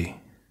 as we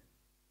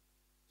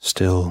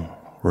still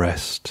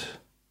rest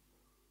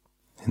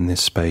in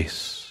this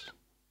space,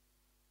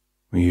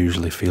 we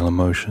usually feel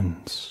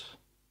emotions.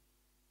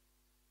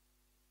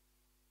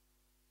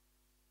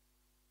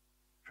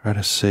 Try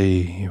to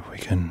see if we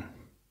can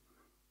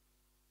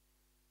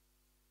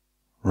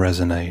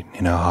resonate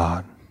in our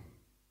heart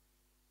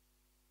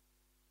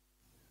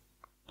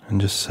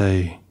and just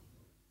say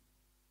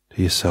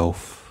to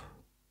yourself,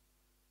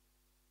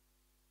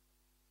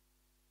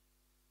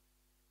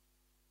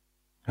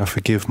 I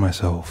forgive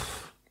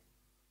myself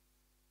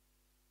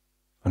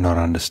for not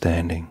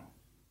understanding.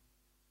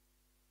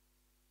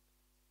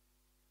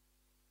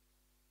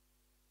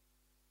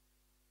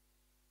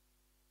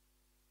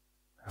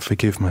 I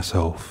forgive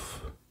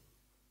myself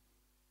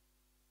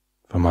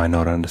for my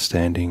not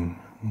understanding,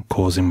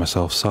 causing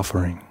myself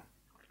suffering.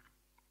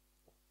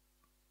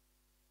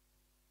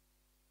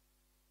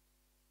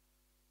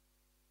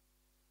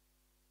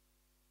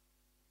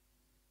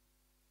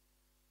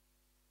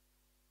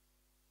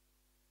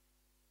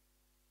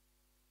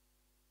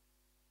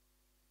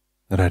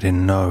 That I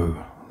didn't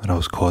know that I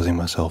was causing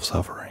myself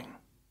suffering.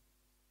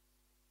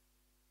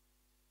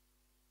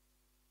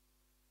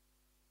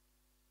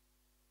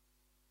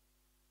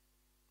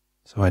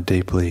 So I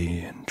deeply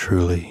and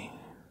truly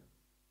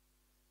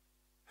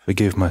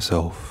forgive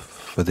myself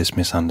for this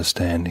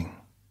misunderstanding.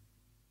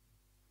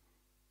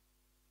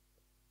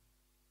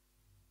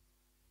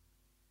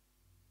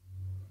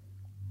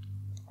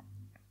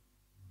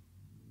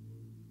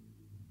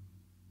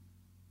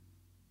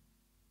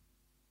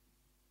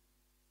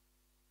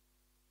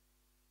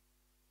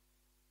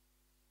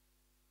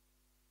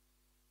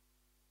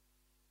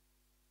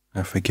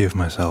 I forgive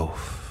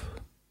myself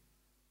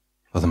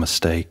for the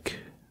mistake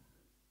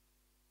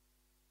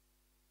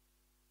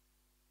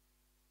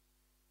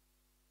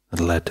that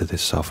led to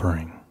this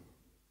suffering.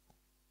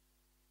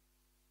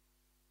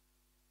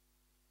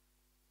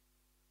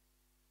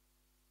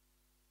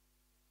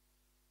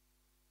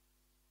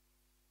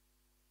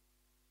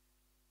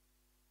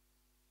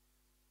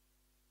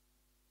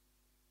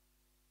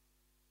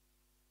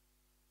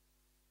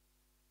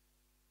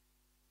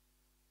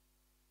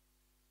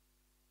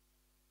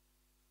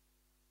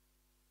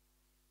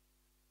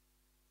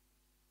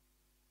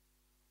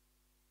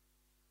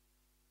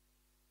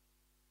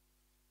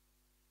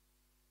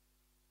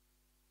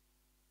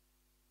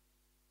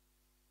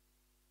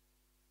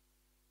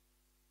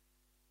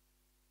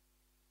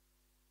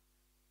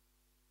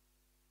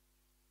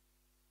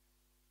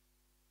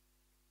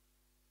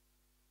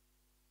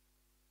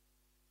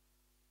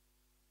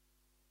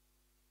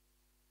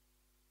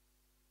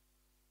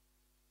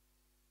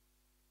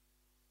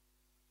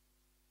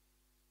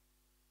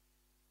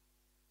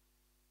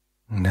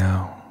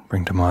 Now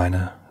bring to mind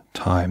a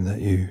time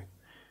that you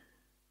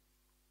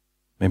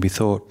maybe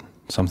thought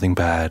something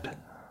bad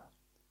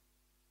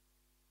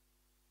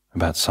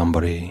about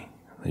somebody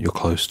that you're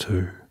close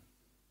to,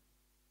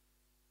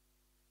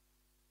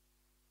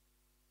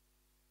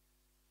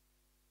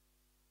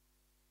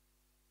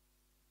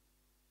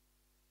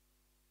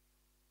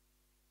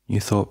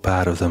 you thought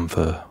bad of them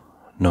for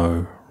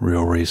no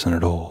real reason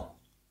at all,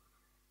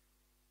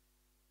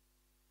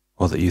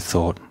 or that you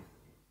thought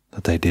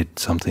that they did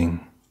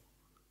something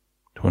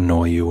to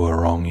annoy you or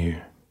wrong you.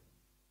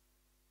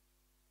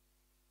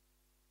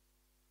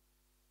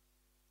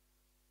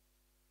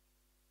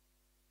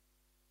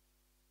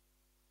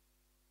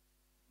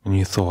 And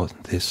you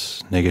thought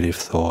this negative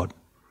thought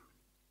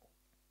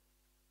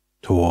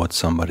towards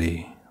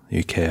somebody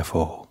you care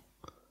for,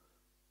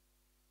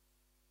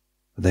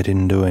 but they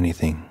didn't do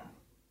anything.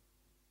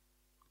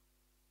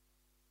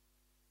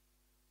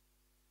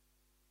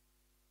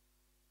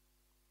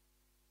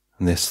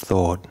 And this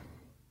thought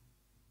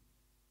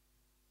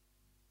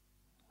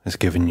has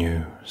given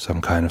you some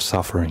kind of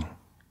suffering.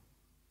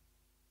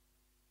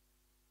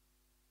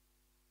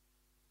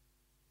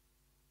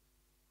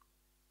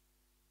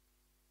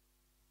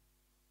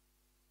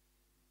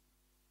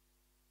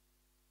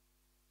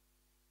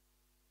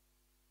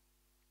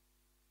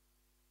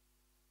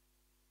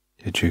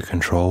 Did you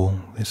control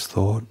this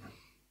thought?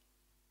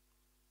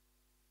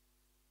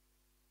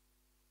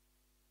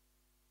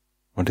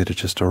 Or did it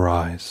just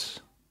arise?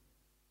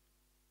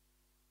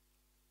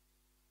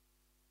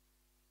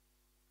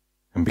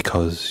 And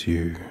because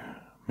you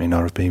may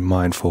not have been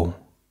mindful,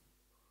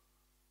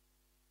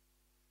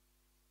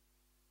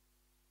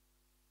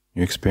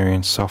 you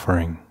experience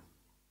suffering.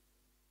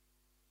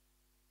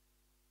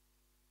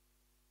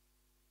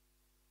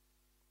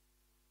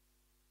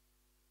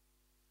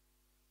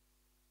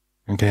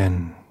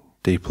 Again,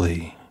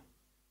 deeply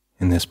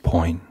in this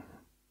point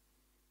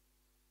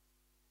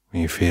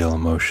where you feel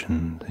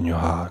emotion in your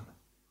heart.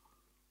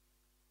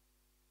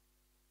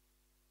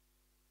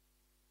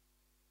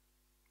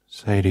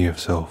 Say to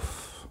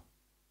yourself,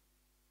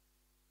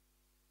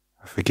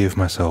 I forgive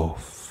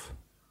myself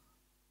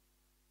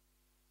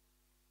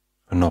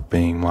for not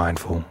being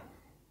mindful.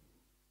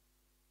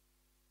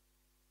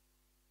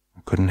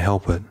 I couldn't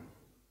help it.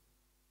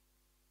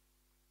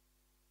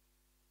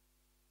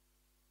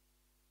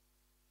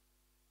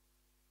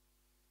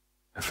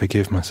 I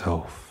forgive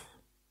myself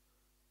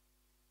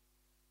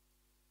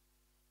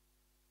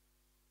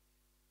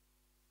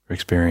for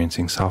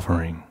experiencing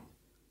suffering,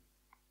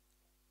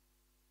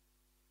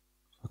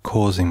 for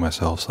causing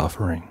myself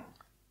suffering.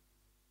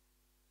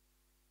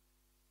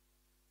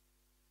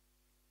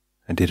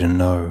 I didn't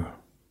know.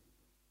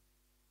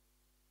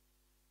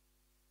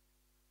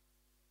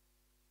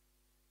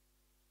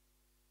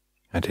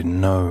 I didn't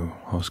know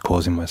I was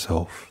causing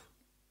myself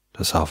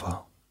to suffer.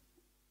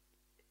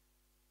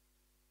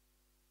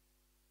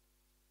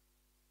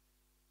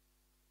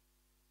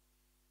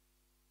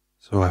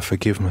 So I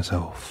forgive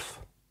myself.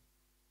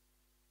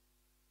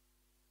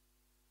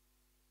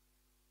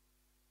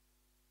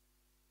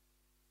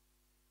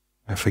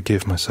 I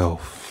forgive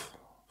myself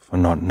for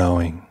not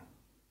knowing,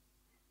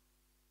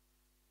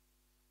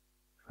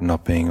 for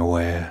not being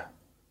aware.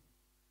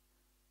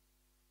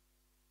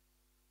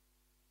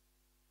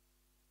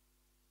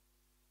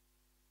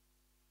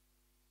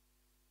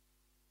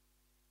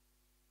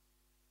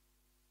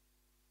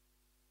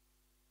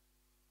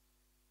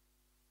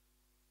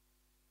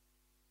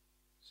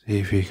 See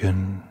if you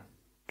can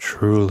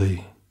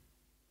truly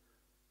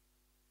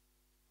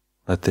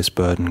let this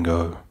burden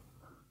go.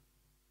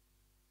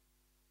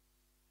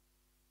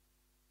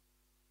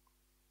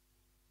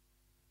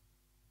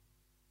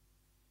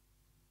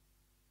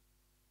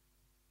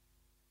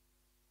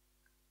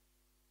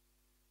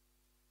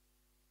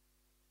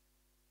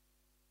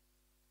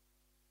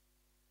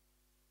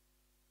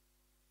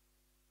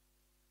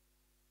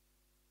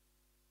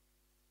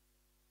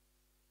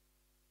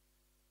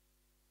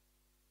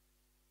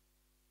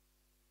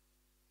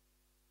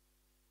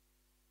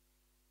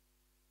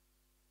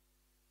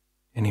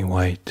 Any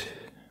weight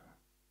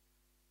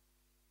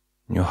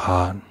in your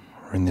heart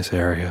or in this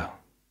area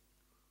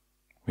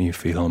where you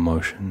feel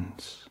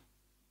emotions.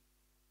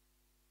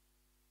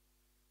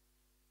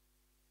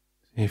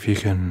 See if you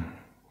can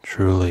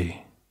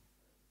truly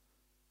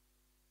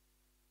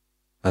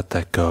let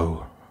that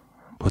go,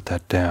 put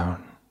that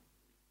down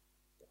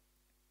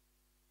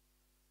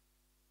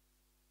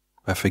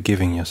by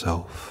forgiving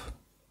yourself.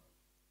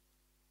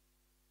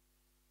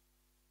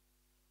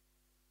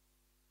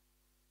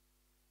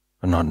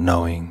 For not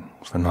knowing,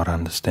 for not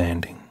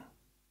understanding.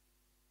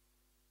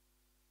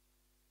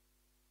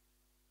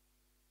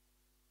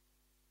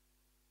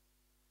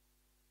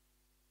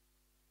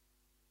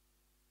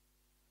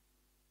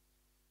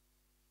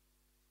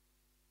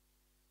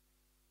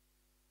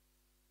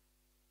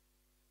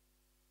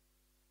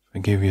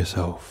 Forgive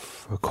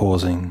yourself for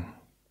causing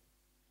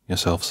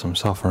yourself some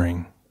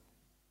suffering.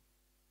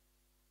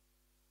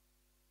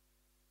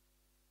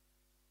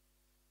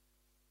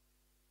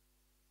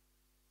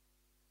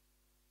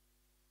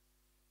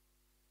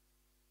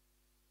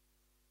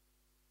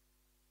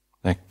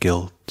 That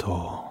guilt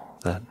or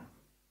that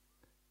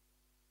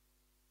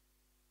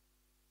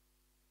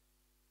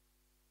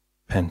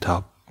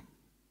pent-up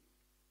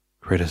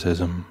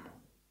criticism.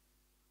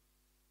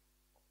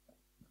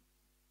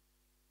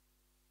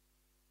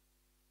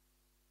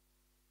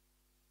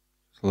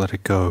 So let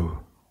it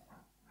go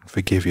and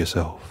forgive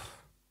yourself.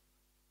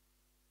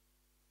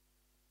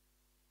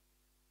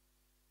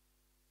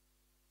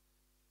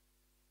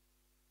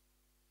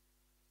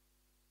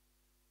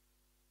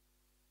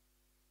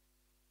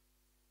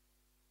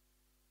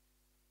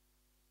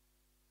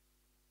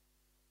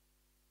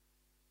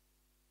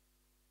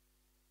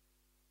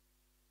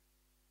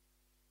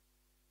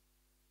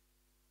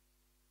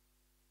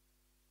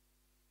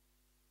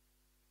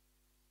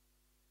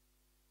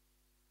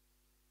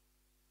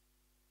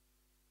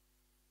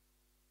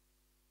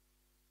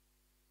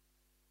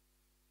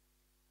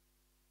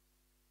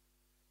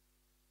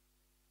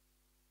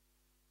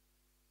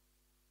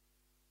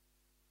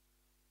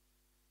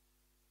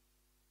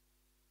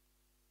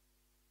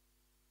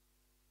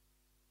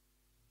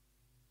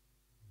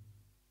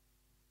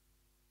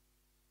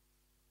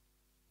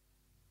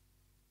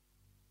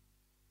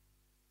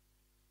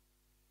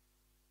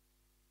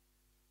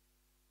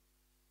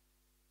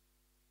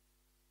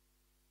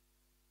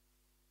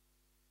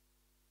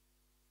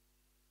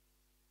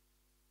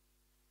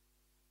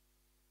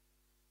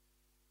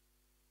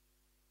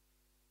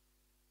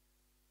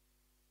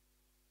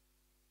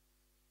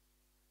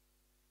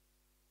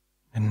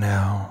 And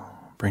now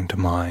bring to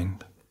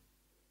mind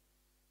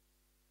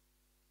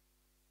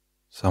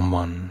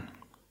someone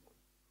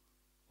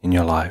in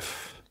your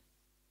life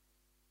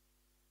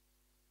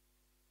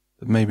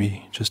that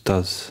maybe just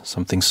does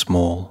something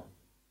small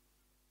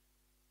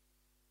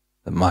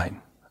that might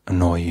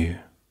annoy you.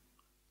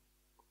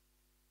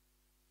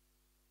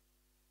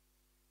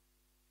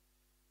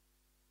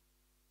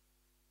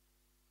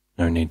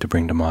 No need to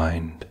bring to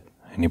mind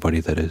anybody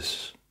that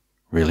has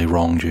really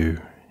wronged you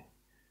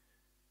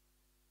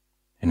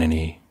in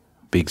any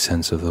big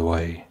sense of the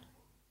way,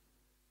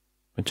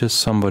 but just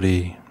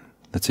somebody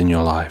that's in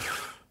your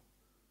life.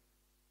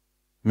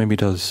 Maybe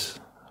does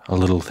a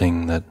little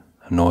thing that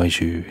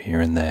annoys you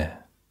here and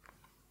there,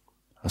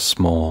 a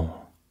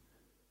small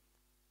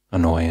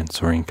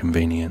annoyance or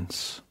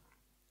inconvenience.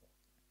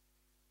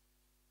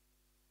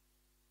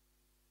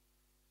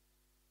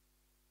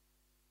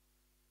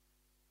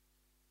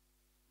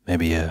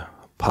 Maybe a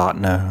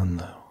partner and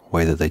the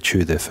way that they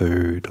chew their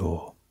food,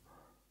 or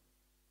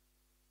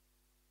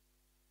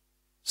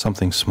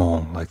something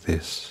small like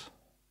this.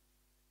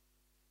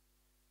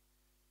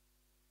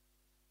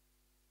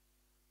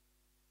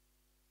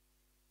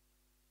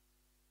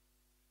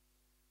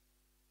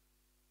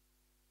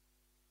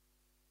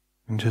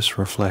 And just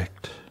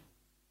reflect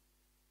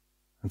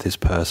at this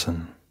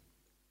person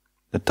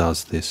that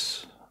does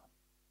this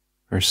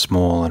very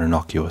small and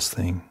innocuous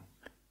thing.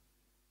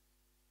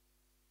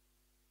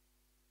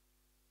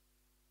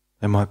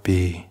 They might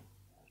be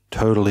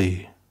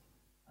totally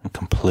and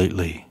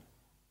completely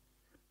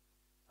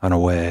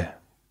unaware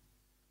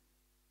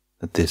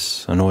that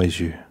this annoys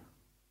you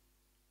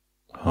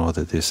or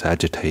that this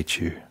agitates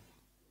you.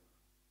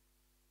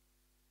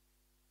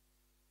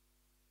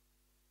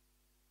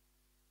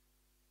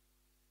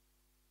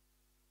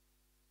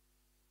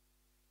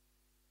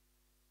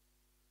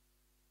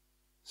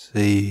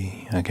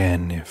 See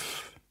again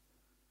if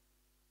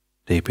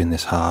deep in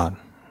this heart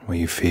where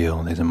you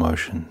feel these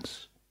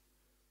emotions,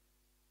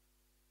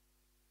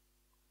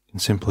 you can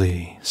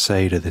simply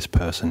say to this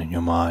person in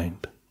your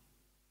mind,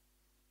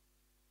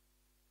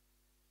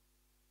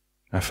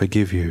 I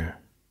forgive you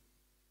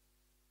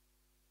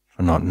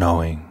for not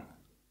knowing.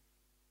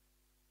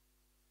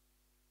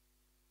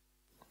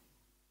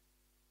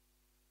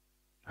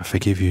 I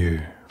forgive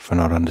you for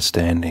not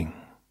understanding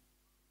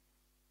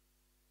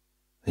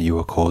that you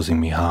are causing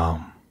me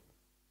harm.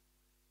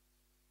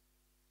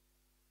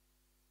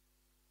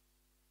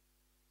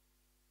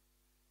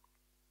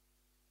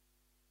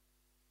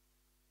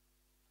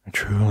 I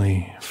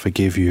truly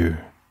forgive you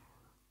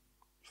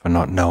for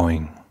not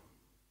knowing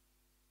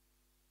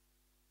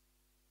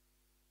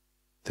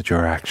that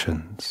your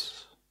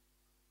actions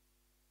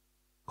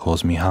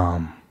cause me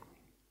harm.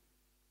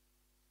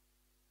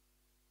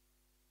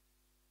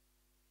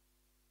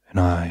 And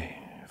I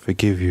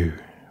forgive you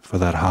for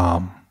that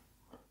harm.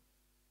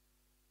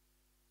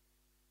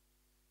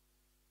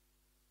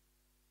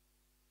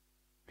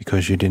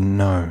 Because you didn't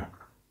know.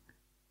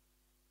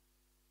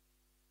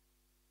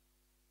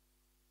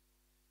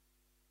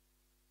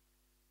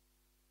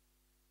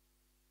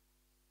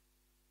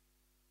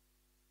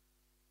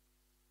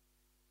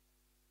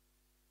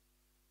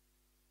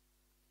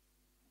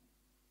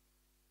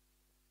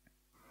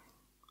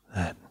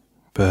 That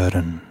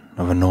burden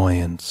of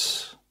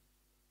annoyance.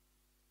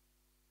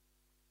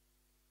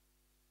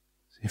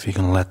 See if you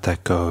can let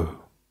that go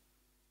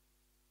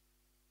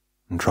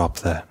and drop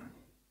that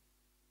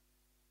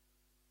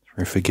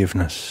through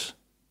forgiveness.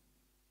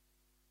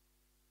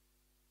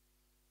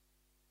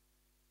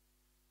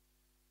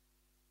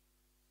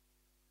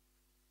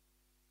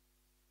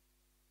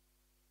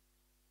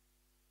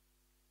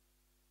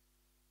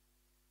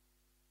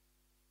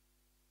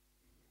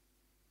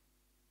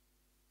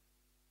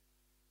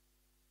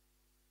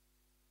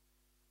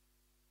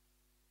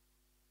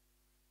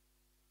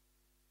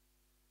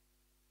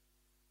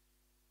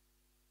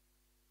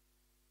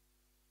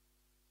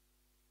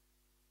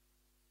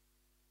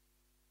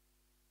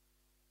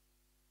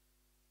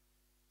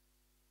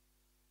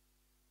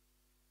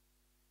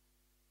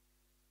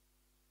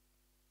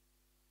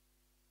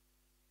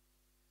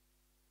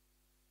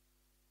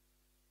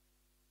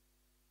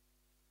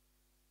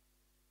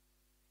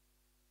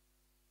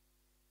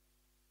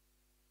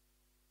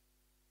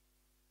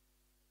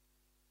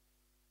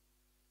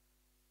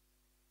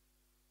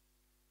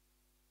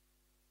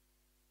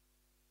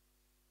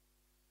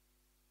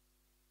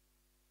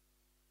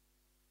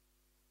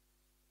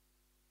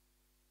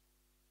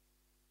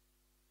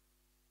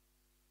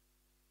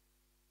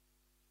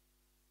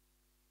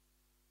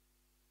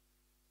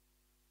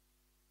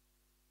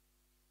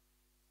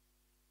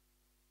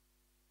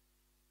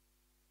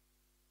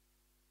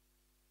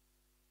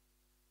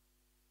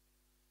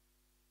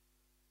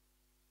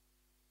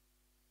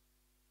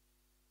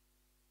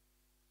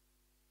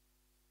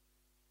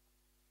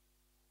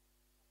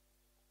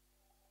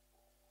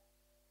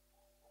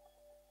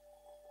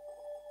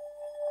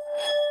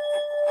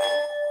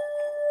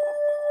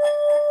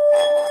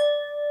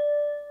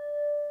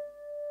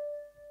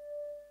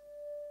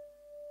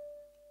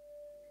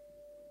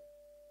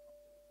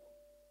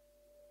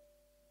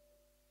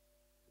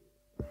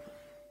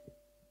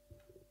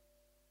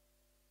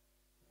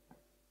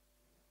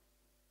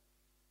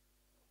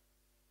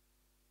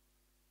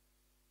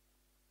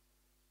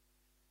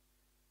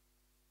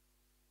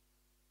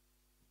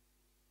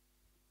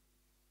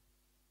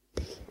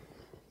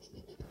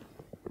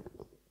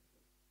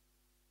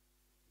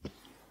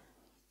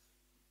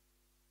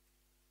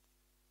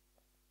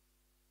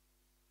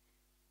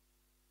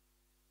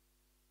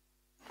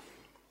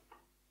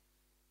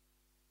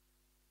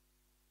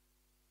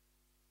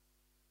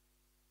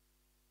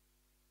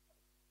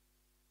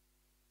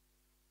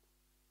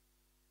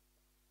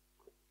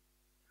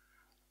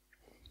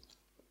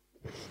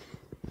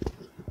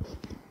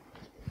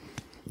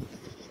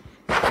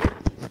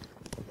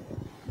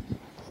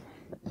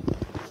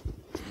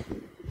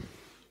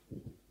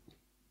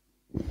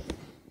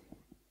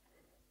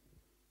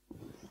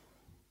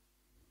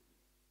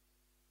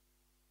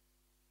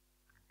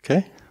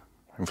 Okay.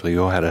 Hopefully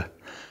you all had a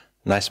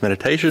nice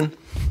meditation.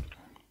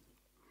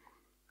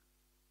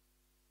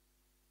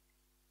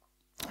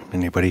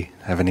 Anybody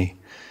have any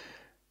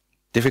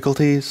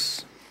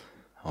difficulties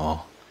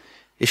or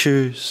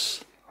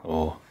issues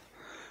or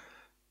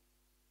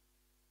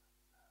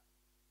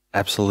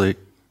absolute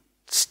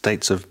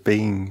states of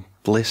being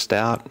blissed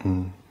out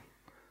and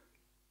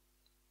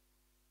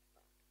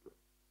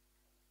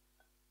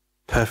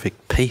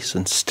perfect peace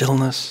and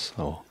stillness,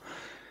 or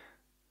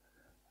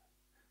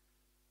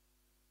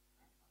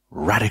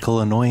radical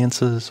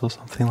annoyances or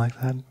something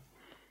like that?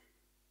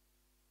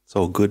 It's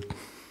all good.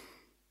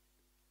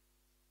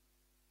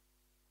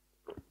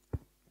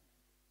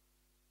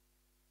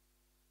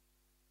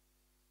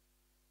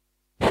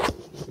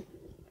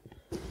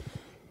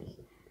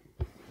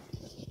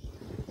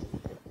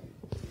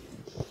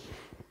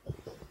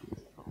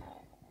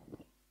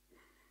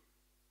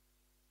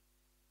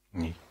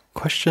 Any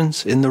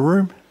questions in the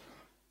room?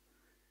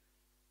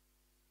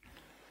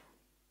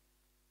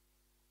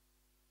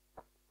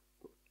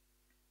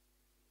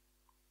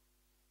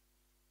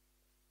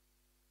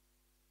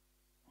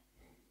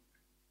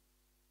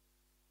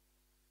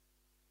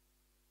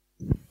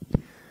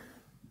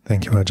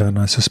 Thank you, Ajahn.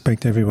 I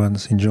suspect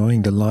everyone's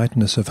enjoying the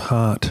lightness of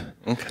heart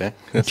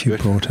that you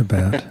brought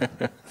about.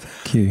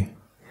 Thank you.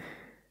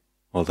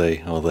 Or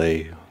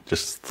they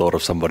just thought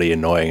of somebody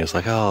annoying. It's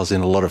like, I was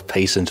in a lot of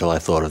peace until I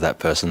thought of that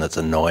person that's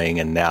annoying,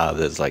 and now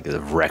there's like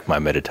they've wrecked my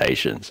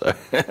meditation. So,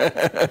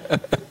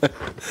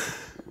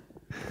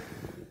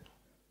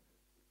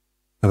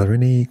 are there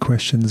any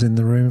questions in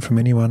the room from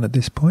anyone at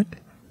this point?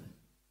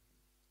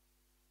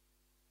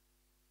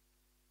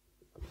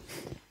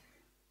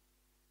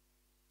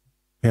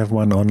 We have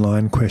one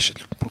online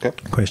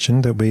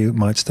question that we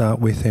might start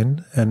with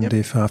then, and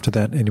if after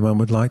that anyone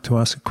would like to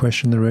ask a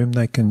question in the room,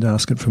 they can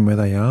ask it from where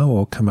they are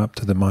or come up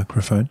to the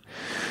microphone.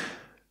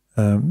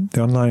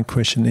 The online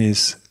question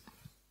is,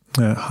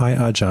 hi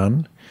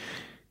Ajahn,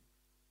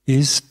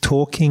 is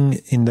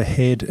talking in the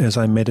head as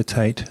I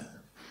meditate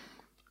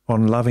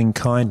on loving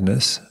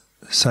kindness,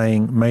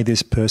 saying, may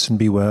this person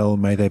be well,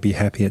 may they be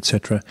happy,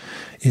 etc.,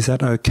 is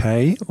that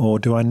okay, or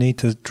do I need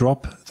to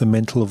drop the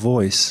mental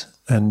voice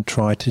and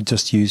try to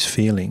just use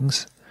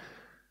feelings?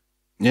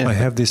 Yeah. I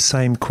have this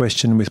same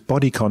question with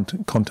body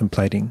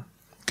contemplating,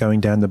 going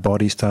down the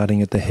body,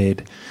 starting at the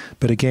head,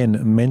 but again,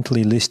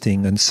 mentally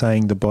listing and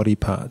saying the body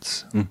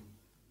parts. Mm.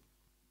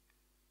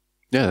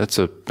 Yeah, that's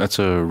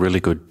a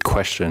really good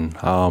question.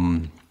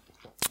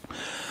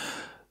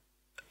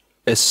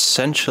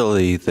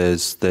 Essentially,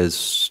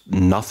 there's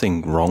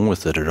nothing wrong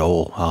with it at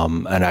all.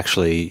 And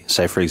actually,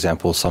 say for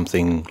example,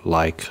 something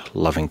like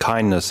loving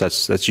kindness.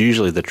 That's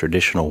usually the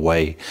traditional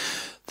way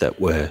that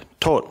we're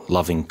taught.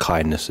 Loving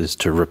kindness is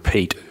to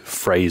repeat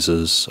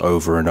phrases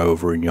over and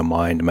over in your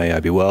mind. May I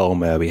be well.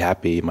 May I be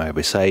happy. May I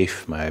be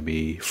safe. May I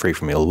be free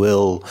from ill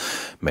will.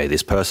 May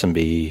this person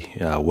be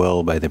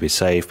well. May they be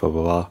safe. Blah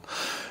blah blah.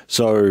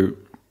 So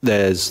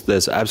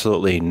there's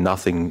absolutely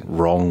nothing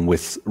wrong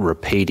with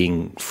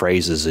repeating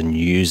phrases and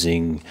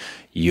using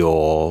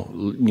your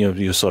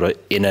sort of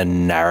inner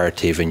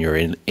narrative and your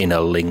inner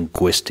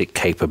linguistic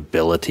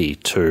capability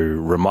to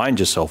remind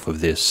yourself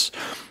of this.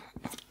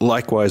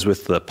 Likewise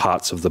with the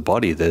parts of the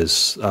body,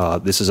 this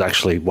is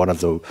actually one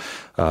of the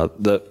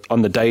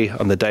on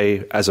the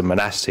day as a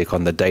monastic,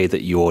 on the day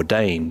that you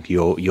ordain,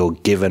 you're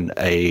given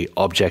a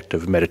object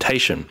of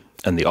meditation,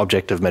 and the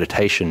object of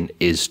meditation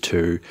is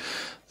to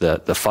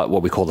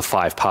what we call the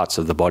 5 parts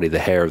of the body: the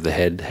hair of the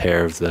head,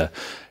 hair of the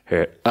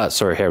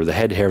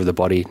head, hair of the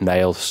body,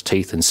 nails,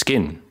 teeth, and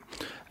skin.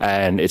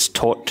 And it's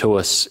taught to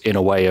us in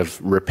a way of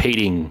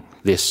repeating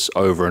this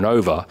over and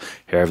over: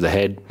 hair of the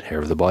head, hair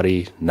of the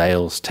body,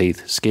 nails,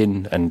 teeth,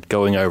 skin, and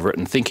going over it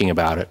and thinking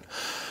about it.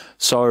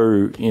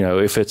 So,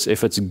 if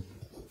it's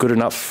good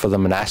enough for the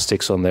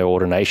monastics on their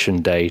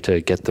ordination day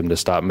to get them to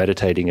start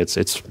meditating,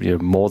 it's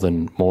more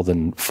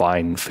than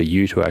fine for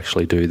you to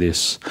actually do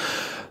this.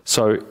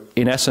 So,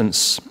 in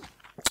essence,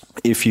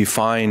 if you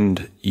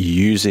find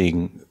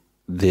using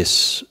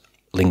this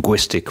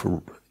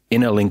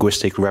inner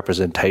linguistic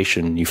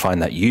representation, you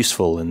find that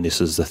useful, and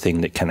this is the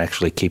thing that can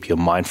actually keep your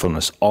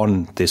mindfulness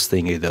on this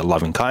thing, either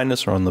loving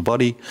kindness or on the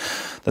body,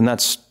 then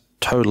that's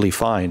totally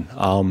fine.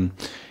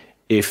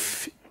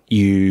 If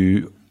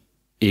you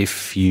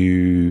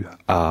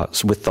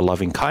with the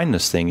loving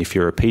kindness thing, if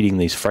you're repeating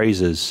these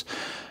phrases,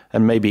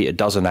 and maybe it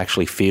doesn't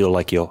actually feel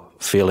like you're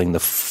feeling the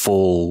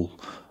full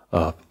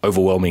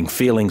overwhelming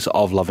feelings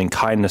of loving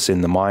kindness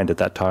in the mind at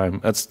that time,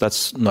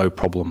 that's no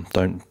problem.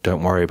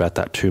 Don't worry about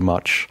that too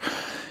much.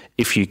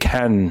 If you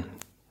can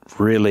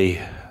really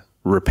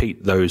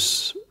repeat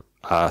those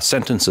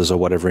sentences or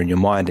whatever in your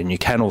mind, and you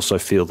can also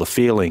feel the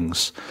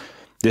feelings,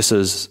 this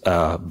is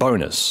a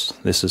bonus.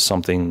 This is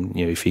something,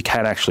 if you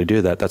can actually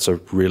do that, that's a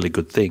really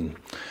good thing.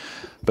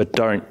 But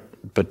don't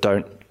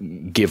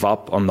give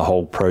up on the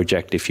whole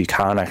project if you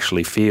can't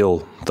actually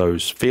feel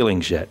those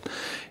feelings yet.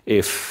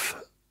 If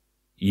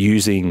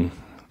using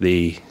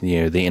the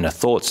inner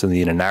thoughts and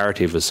the inner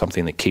narrative is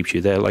something that keeps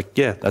you there,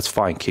 that's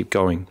fine, keep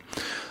going.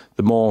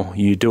 the more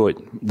you do it,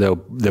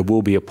 there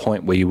will be a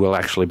point where you will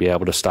actually be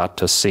able to start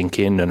to sink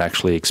in and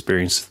actually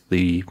experience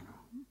the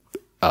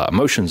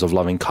emotions of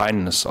loving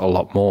kindness a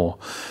lot more.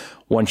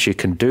 Once you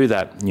can do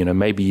that,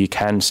 maybe you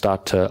can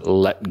start to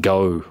let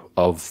go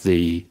of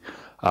the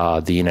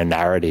inner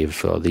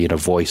narrative or the inner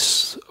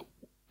voice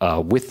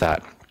with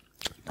that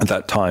at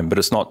that time, but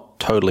it's not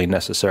totally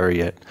necessary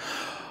yet.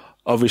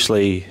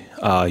 Obviously,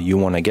 you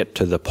want to get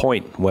to the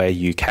point where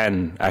you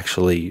can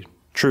actually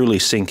truly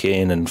sink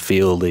in and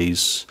feel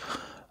these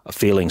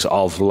feelings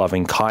of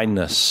loving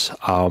kindness.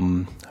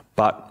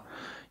 But,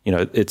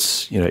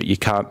 you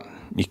can't,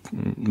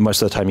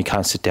 most of the time you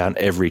can't sit down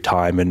every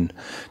time and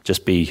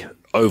just be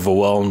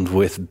overwhelmed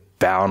with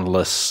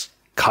boundless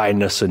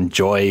kindness and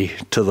joy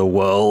to the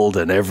world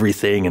and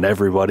everything and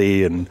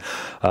everybody and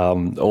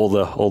all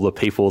the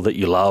people that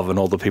you love and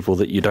all the people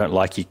that you don't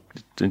like. You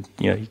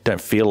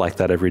don't feel like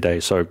that every day.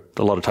 So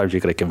a lot of times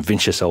you've got to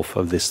convince yourself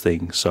of this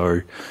thing.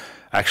 So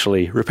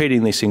actually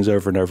repeating these things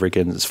over and over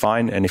again is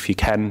fine. And if you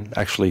can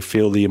actually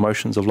feel the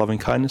emotions of loving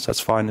kindness, that's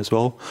fine as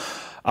well.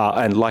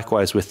 And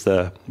likewise with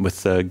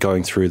the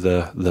going through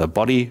the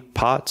body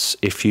parts,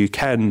 if you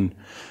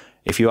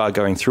are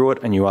going through it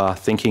and you are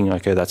thinking,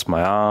 okay, that's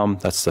my arm,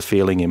 that's the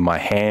feeling in my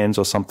hands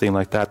or something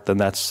like that, then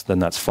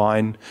that's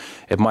fine.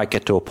 It might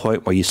get to a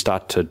point where you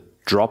start to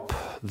drop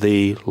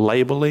the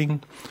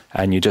labeling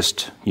and you're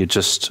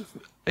just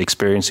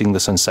experiencing the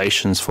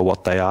sensations for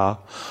what they are,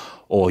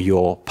 or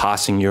you're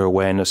passing your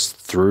awareness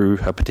through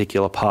a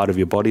particular part of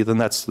your body, then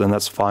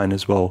that's fine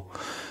as well.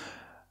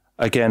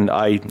 Again,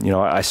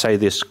 I say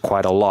this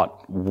quite a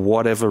lot.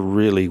 Whatever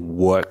really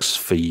works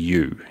for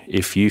you.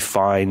 If you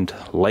find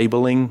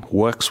labeling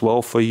works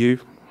well for you,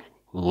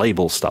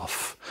 label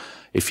stuff.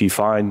 If you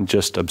find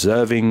just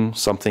observing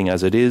something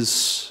as it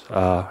is,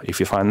 if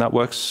you find that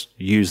works,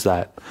 use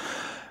that.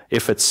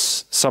 If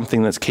it's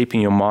something that's keeping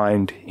your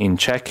mind in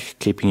check,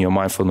 keeping your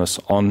mindfulness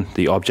on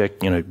the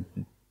object,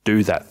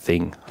 do that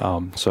thing.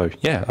 So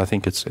yeah, I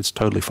think it's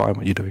totally fine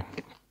what you're doing.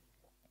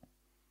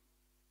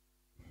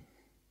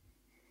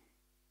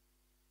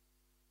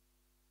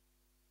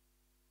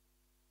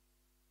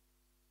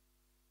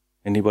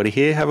 Anybody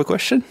here have a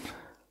question?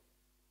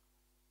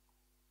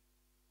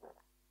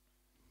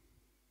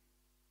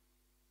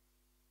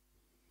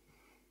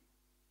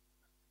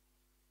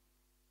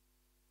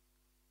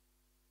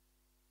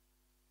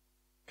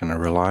 Can I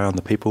rely on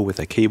the people with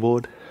a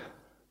keyboard?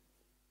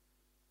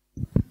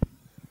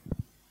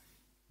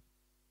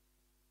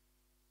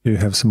 You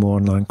have some more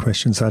online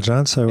questions,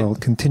 Ajahn, so I'll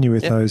continue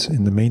with those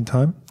in the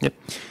meantime. Yep.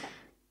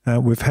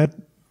 We've had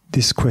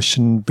this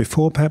question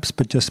before, perhaps,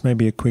 but just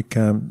maybe a quick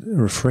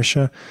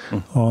refresher.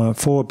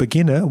 For a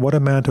beginner, what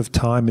amount of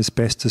time is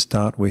best to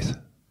start with?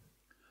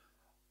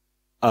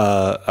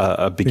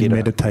 A beginner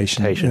in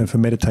meditation. For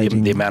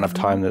meditating. The amount of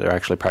time that they're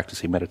actually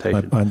practicing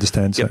meditation. I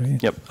understand.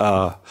 Yep.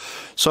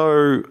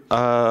 So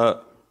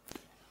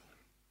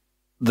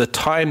the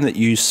time that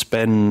you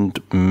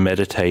spend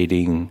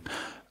meditating,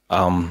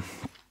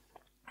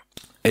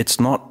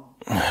 it's not,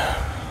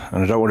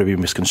 and I don't want to be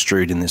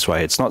misconstrued in this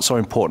way, it's not so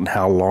important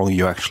how long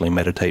you actually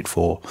meditate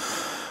for.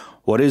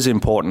 What is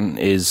important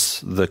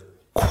is the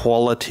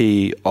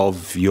quality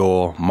of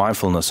your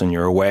mindfulness and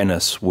your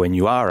awareness when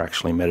you are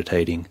actually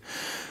meditating.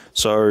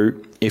 So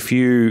if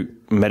you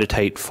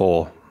meditate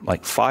for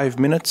like 5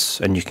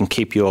 minutes and you can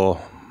keep your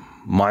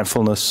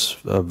mindfulness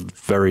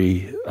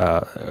very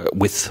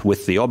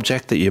with the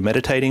object that you're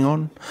meditating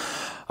on,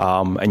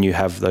 and you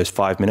have those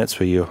 5 minutes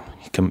where you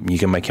can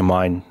make your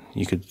mind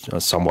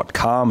somewhat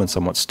calm and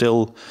somewhat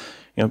still,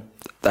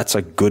 that's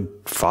a good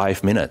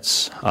 5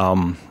 minutes.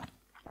 And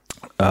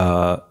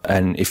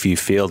if you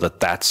feel that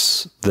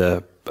that's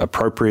the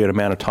appropriate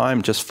amount of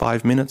time, just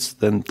 5 minutes,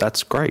 then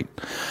that's great.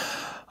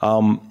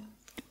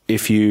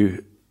 If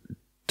you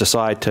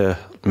decide to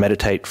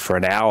meditate for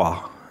an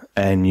hour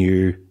and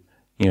you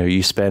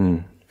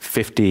spend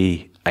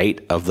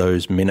 58 of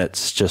those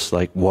minutes just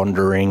like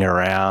wandering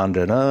around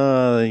and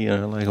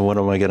like, what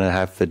am I going to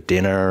have for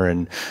dinner?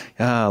 And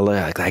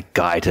like that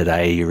guy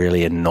today, he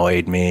really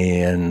annoyed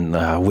me, and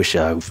I wish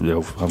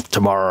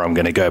tomorrow I'm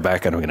going to go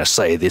back and I'm going to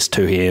say this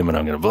to him, and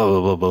I'm going to blah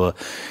blah blah blah.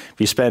 If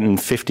you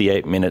spend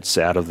 58 minutes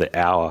out of the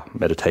hour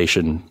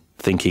meditation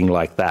thinking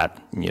like that,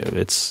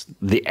 it's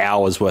the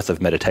hour's worth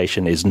of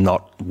meditation is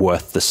not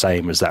worth the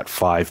same as that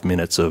 5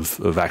 minutes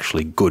of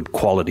actually good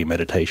quality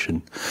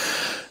meditation.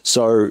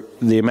 So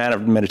the amount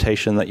of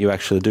meditation that you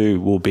actually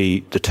do will be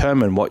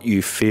determine what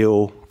you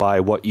feel by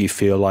what you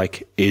feel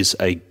like is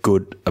a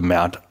good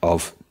amount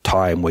of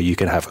time where you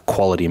can have a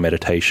quality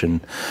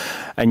meditation,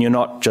 and you're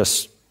not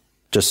just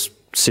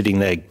sitting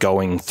there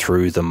going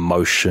through the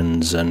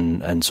motions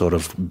and sort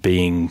of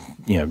being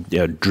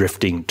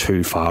drifting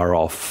too far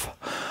off.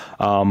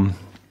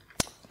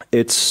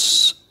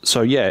 It's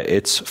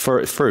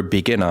for a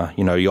beginner,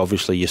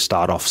 you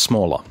start off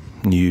smaller.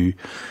 You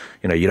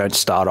don't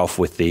start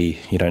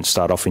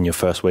off in your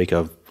first week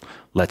of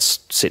let's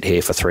sit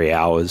here for 3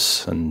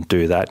 hours and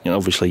do that.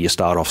 Obviously you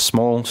start off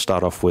small,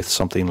 start off with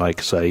something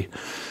like, say,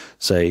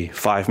 say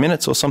 5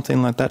 minutes or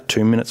something like that,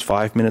 2 minutes,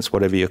 5 minutes,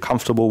 whatever you're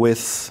comfortable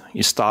with.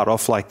 You start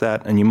off like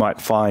that and you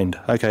might find,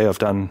 okay,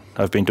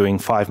 I've been doing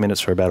 5 minutes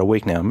for about a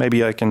week now.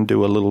 Maybe I can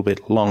do a little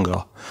bit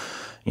longer.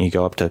 And you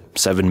go up to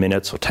 7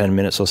 minutes or 10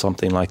 minutes or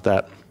something like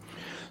that.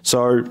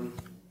 So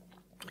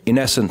in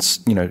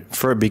essence,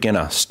 for a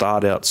beginner,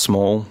 start out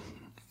small,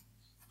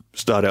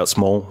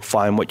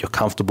 find what you're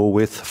comfortable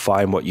with,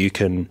 find what you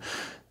can,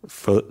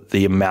 for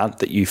the amount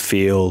that you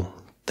feel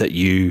that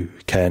you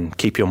can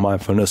keep your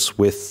mindfulness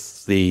with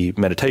the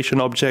meditation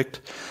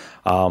object,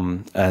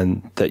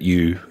 and that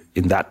you,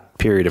 in that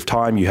period of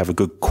time, you have a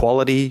good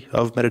quality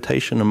of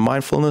meditation and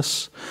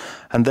mindfulness.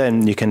 And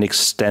then you can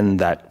extend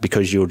that,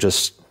 because you'll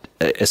just,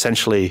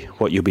 essentially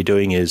what you'll be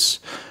doing is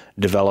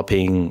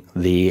developing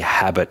the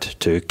habit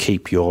to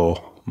keep your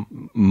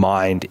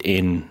mind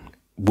in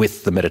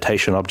with the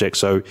meditation object.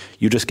 So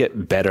you just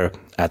get better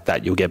at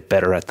that. You'll get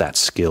better at that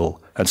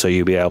skill. And so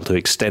you'll be able to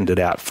extend it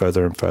out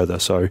further and further.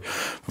 So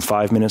from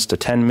 5 minutes to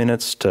 10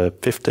 minutes to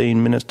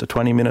 15 minutes to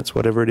 20 minutes,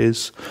 whatever it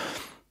is.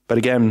 But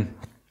again,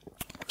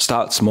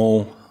 start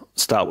small,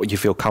 start what you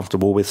feel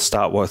comfortable with,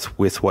 start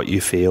with what you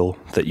feel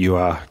that you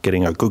are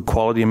getting a good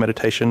quality of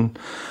meditation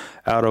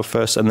out of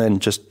first, and then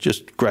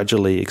just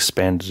gradually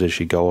expand it as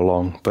you go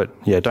along. But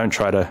yeah, don't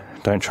try to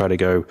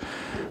go,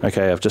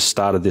 okay, I've just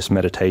started this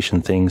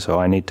meditation thing, so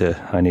I need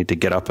to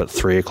get up at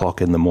 3 o'clock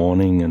in the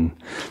morning and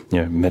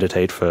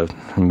meditate for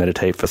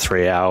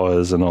 3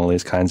 hours and all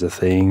these kinds of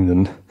things.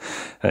 And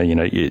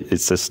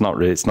it's not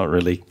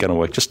really going to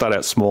work. Just start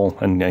out small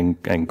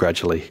and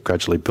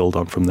gradually build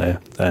on from there.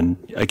 And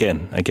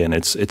again,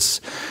 it's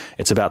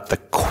about the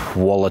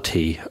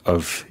quality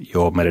of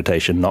your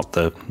meditation, not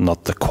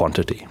the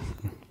quantity.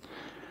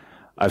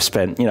 I've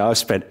spent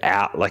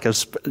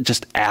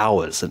just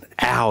hours and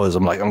hours.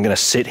 I'm going to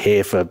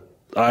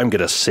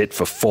sit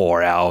for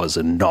 4 hours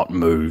and not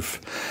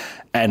move.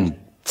 And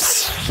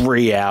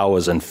 3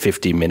 hours and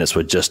 50 minutes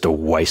were just a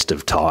waste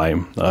of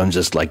time. I'm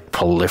just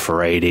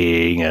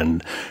proliferating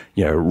and,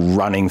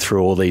 running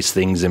through all these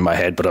things in my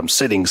head, but I'm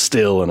sitting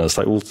still. And it's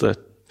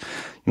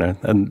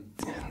and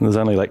there's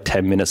only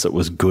 10 minutes that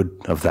was good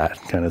of that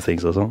kind of thing.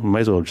 So I thought, I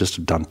may as well have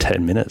just done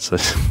 10 minutes. I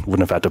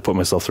wouldn't have had to put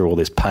myself through all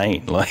this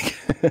pain.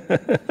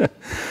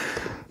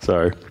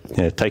 So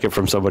yeah, take it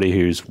from somebody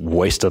who's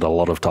wasted a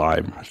lot of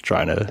time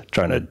trying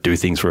to do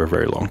things for a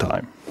very long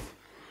time.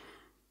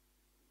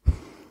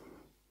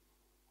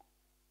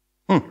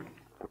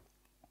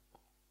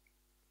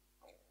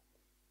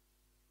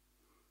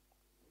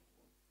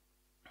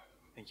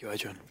 Thank you,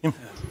 Ajahn.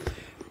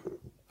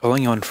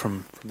 Following on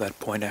from that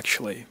point,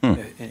 actually,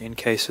 in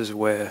cases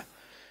where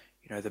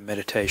the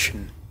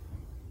meditation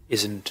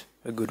isn't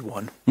a good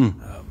one,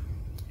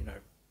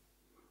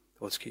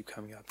 thoughts keep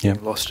coming up,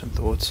 getting lost in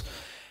thoughts.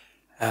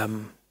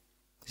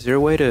 Is there a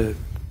way to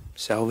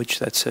salvage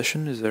that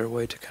session? Is there a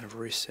way to kind of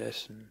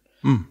reset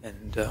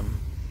and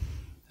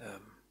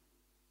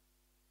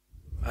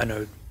I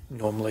know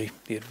normally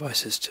the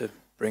advice is to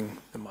bring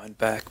the mind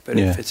back, but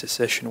if it's a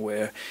session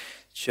where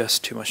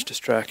just too much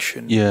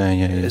distraction.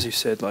 As you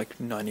said,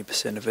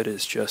 90% of it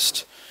is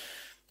just,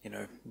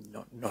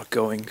 not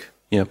going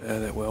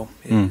that well.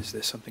 Is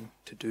there something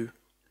to do?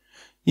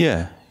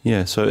 Yeah.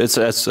 So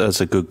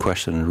that's a good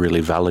question, a really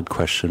valid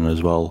question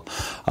as well.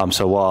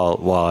 So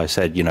while I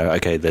said,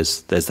 okay,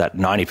 there's that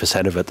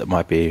 90% of it that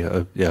might be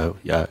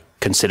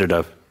considered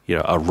a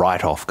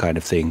write-off kind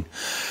of thing.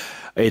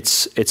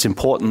 It's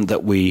important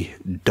that we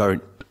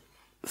don't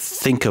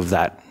think of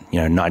that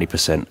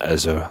 90%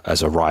 as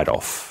a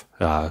write-off.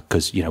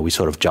 Because we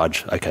sort of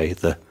judge, okay,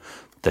 the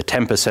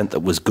 10%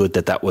 that was good,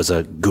 that was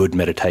a good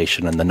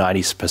meditation, and the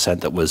 90%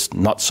 that was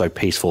not so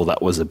peaceful,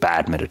 that was a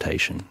bad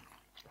meditation.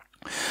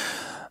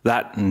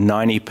 That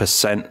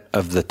 90%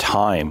 of the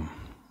time,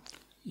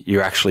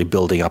 you're actually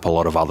building up a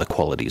lot of other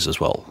qualities as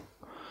well.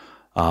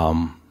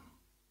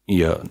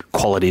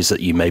 Qualities that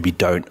you maybe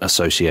don't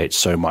associate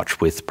so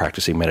much with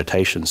practicing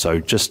meditation.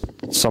 So just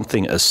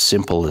something as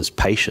simple as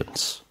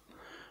patience.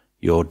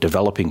 You're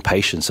developing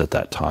patience at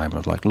that time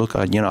of look,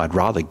 I'd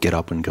rather get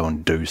up and go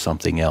and do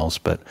something else,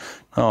 but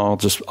no,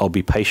 I'll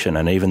be patient.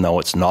 And even though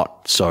it's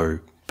not so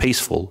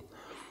peaceful,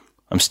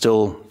 I'm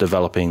still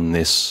developing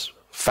this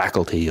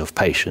faculty of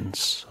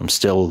patience. I'm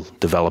still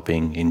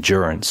developing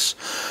endurance.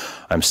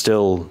 I'm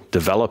still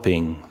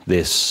developing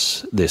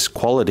this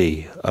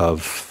quality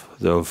of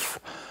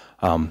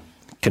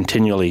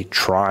continually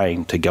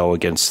trying to go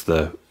against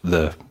the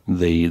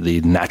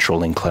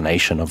natural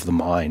inclination of the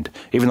mind,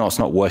 even though it's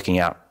not working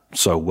out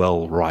so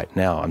well right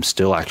now. I'm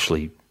still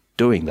actually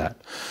doing that.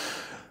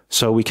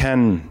 So we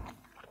can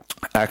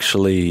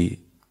actually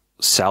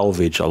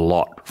salvage a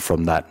lot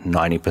from that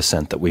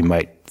 90% that we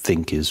might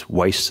think is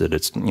wasted.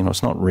 It's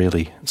not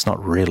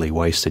really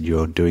wasted.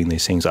 You're doing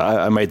these things.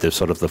 I made the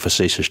sort of the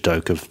facetious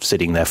joke of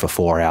sitting there for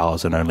 4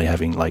 hours and only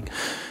having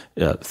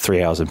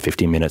 3 hours and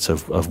 50 minutes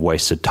of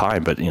wasted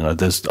time. But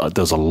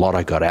there's a lot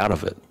I got out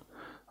of it.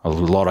 A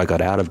lot I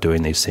got out of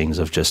doing these things,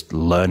 of just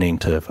learning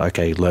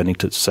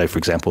to say, for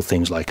example,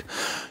 things like,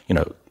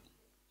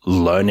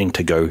 learning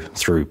to go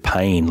through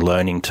pain,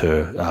 learning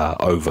to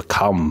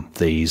overcome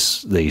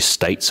these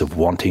states of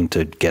wanting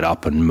to get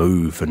up and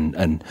move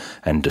and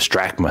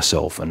distract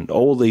myself, and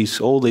all these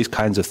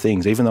kinds of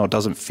things, even though it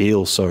doesn't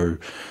feel so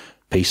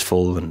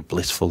peaceful and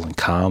blissful and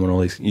calm and all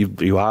these,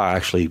 you are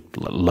actually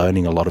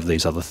learning a lot of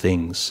these other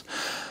things.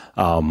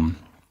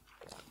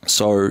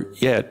 So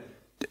yeah,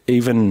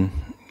 even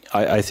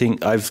I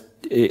think I've,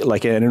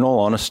 like, and in all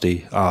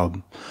honesty,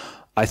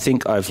 I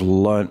think I've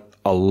learnt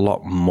a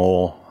lot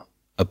more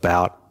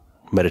about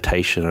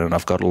meditation, and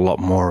I've got a lot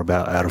more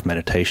out of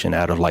meditation,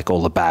 out of like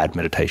all the bad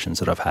meditations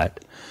that I've had,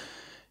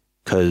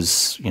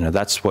 because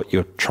that's what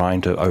you're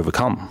trying to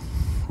overcome.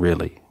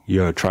 Really,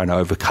 you're trying to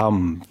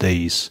overcome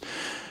these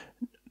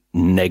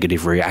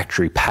negative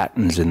reactory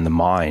patterns in the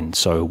mind.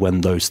 So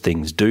when those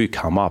things do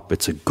come up,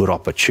 it's a good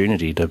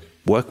opportunity to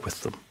work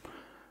with them.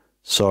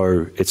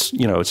 So it's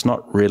it's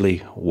not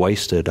really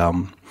wasted.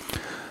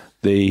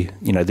 The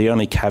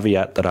only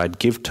caveat that I'd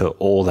give to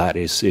all that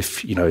is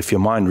if your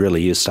mind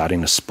really is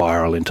starting to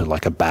spiral into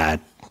like a bad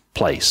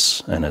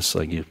place, and it's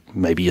like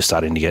maybe you're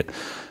starting to get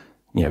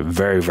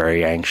very,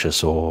 very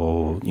anxious,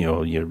 or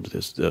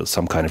there's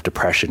some kind of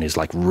depression is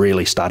like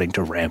really starting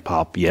to ramp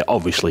up. Yeah,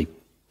 obviously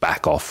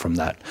back off from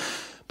that.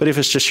 But if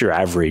it's just your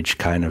average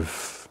kind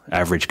of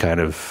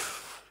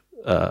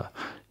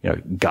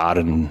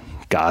garden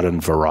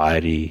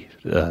variety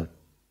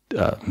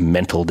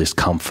mental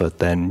discomfort,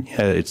 then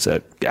it's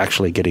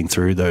actually getting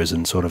through those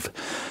and sort of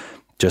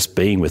just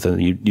being with it.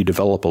 You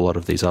develop a lot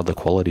of these other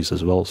qualities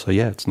as well. So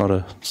yeah, it's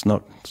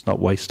not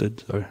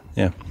wasted. So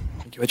yeah.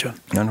 Thank you, Ajahn.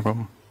 No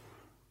problem.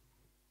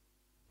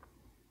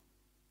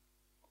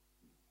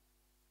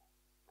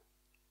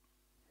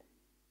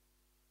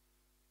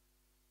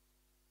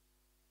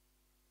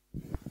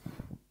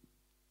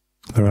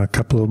 There are a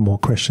couple of more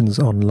questions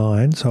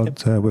online, so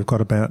yep. We've got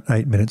about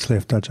 8 minutes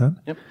left, Ajahn.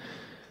 Yep.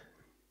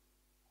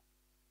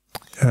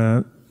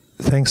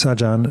 Thanks,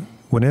 Ajahn.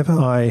 Whenever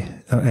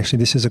actually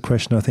this is a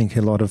question I think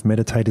a lot of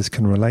meditators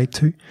can relate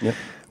to. Yep.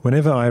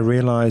 Whenever I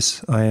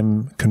realize I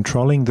am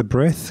controlling the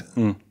breath,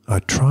 I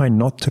try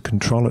not to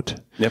control it.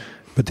 Yep.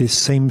 But this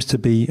seems to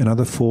be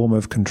another form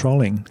of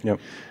controlling. Yep.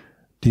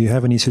 Do you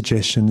have any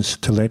suggestions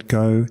to let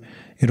go?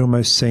 It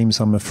almost seems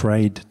I'm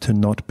afraid to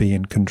not be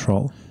in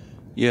control.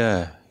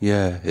 Yeah.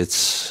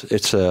 It's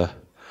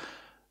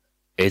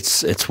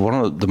one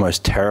of the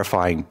most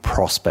terrifying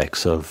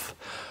prospects of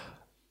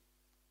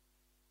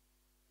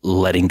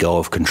letting go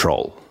of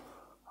control.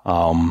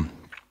 And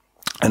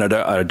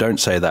I don't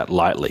say that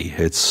lightly.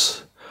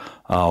 It's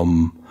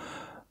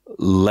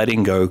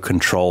letting go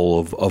control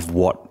of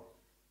what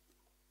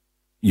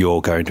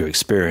you're going to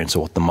experience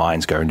or what the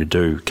mind's going to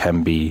do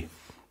can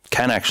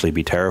actually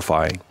be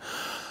terrifying.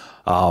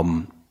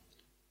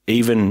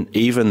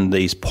 Even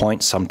these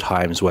points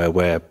sometimes where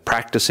we're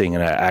practicing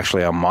and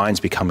actually our mind's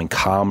becoming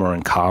calmer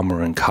and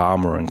calmer and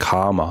calmer and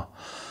calmer,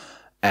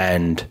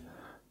 and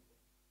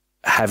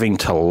having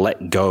to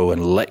let go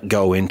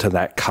into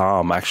that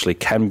calm actually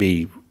can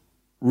be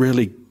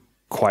really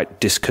quite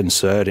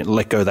disconcerting.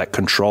 Let go of that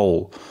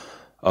control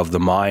of the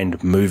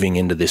mind moving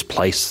into this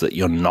place that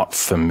you're not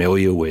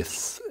familiar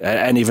with.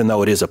 And even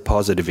though it is a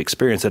positive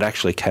experience, it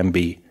actually can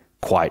be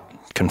quite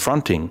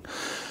confronting.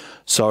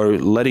 So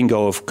letting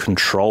go of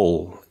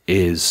control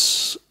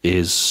is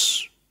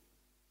because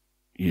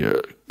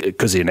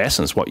in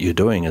essence what you're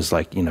doing is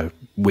like,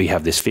 we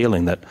have this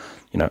feeling that,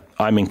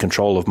 I'm in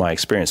control of my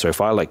experience. So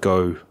if I let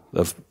go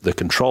of the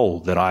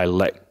control, then I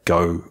let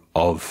go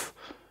of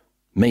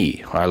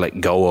me. I let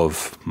go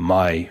of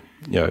my,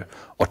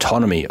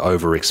 autonomy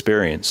over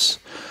experience.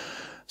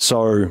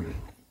 So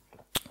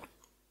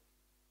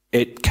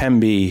it can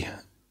be,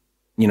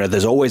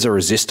 there's always a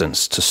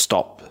resistance to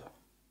stop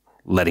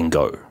letting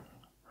go.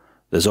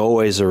 There's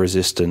always a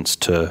resistance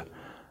to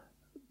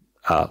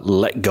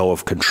let go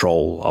of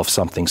control of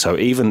something. So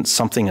even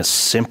something as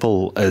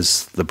simple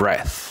as the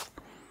breath,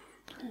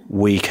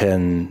 we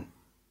can,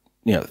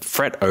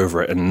 fret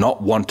over it and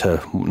not want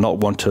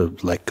to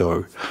let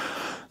go.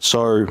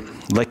 So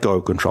let go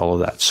of control of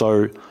that.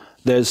 So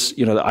there's,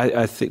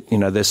 I think,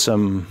 there's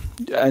some,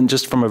 and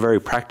just from a very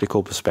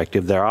practical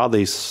perspective, there are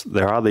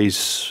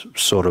these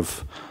sort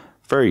of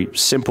very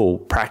simple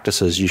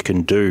practices you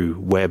can do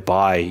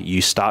whereby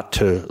you start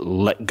to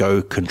let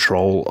go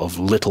control of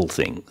little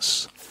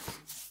things.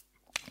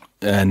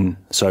 And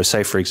so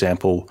say, for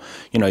example,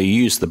 you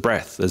use the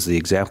breath as the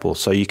example.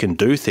 So you can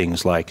do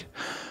things like,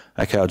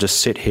 okay, I'll just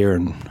sit here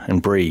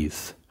and breathe.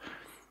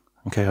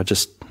 Okay, I'll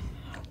just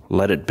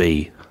let it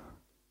be.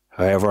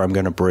 However I'm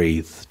going to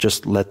breathe,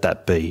 just let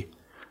that be.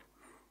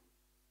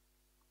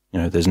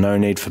 There's no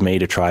need for me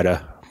to try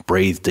to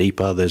breathe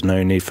deeper. There's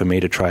no need for me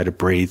to try to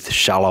breathe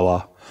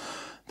shallower.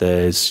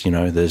 There's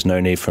no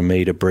need for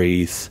me to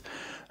breathe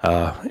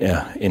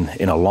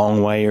in a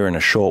long way or in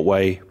a short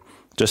way.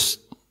 Just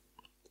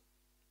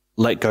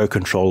let go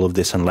control of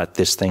this and let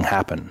this thing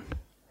happen.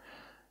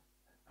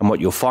 And what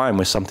you'll find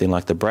with something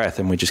like the breath,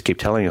 and we just keep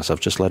telling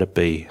ourselves, just let it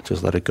be,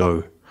 just let it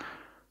go.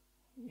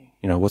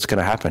 What's going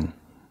to happen?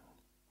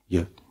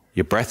 Your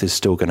breath is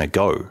still going to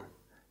go.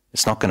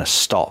 It's not going to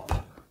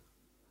stop.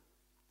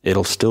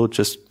 It'll still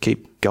just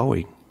keep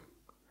going.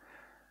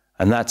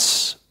 And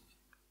that's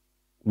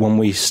when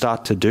we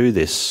start to do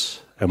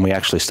this and we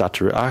actually start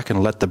to, I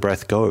can let the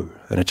breath go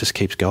and it just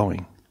keeps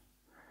going.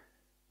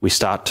 We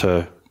start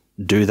to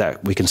do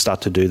that. We can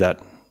start to do that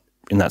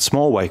in that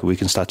small way. We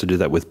can start to do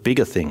that with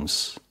bigger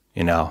things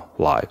in our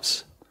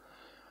lives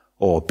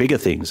or bigger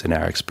things in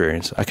our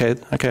experience. Okay,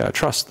 I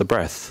trust the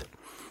breath.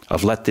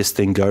 I've let this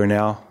thing go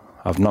now.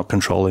 I'm not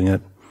controlling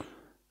it.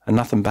 And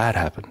nothing bad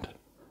happened.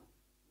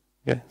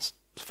 Yeah, it's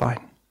fine.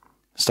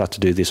 Start to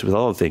do this with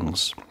other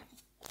things.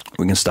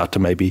 We can start to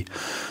maybe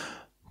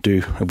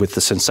do with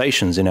the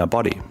sensations in our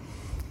body.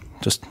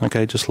 Just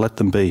let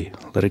them be.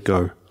 Let it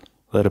go.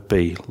 Let it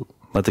be.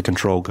 Let the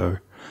control go.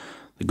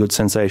 The good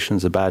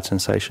sensations, the bad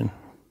sensation.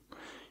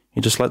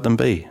 You just let them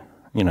be.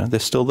 They're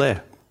still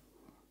there.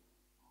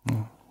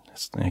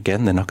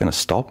 Again, they're not going to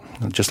stop.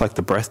 Just like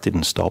the breath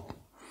didn't stop.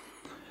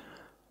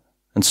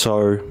 And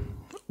so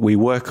we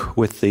work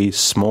with these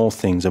small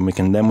things, and we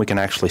can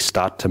actually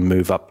start to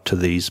move up to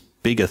these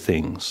bigger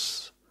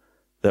things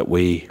that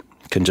we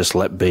can just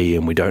let be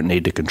and we don't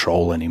need to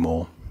control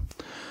anymore.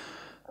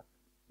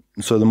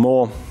 So the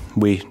more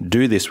we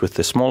do this with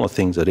the smaller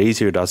things, the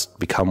easier it does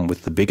become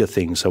with the bigger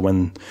things. So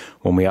when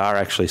we are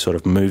actually sort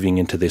of moving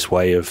into this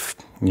way of,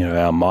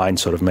 our mind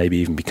sort of maybe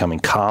even becoming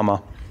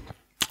calmer,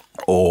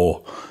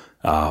 or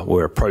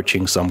we're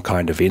approaching some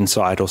kind of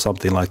insight or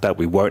something like that,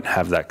 we won't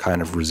have that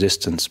kind of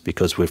resistance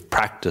because we've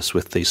practiced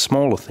with these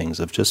smaller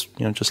things of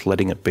just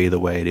letting it be the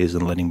way it is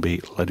and letting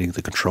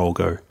the control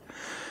go.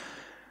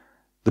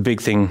 The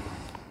big thing,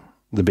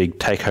 the big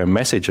take-home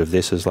message of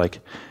this is like,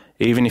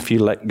 even if you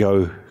let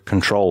go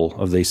control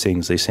of these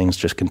things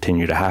just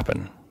continue to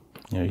happen.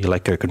 You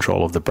let go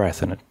control of the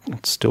breath, and you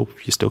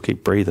still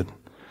keep breathing.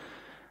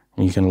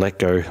 And you can let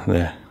go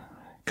the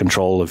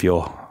control of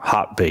your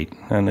heartbeat,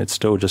 and it's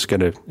still just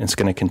going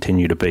to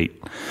continue to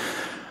beat.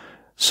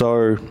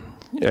 So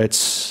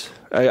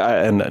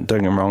and don't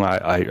get me wrong,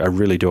 I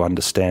really do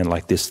understand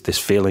like this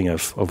feeling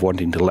of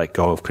wanting to let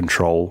go of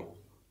control.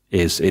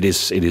 It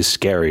is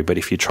scary, but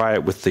if you try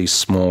it with these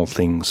small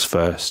things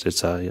first,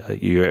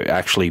 you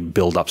actually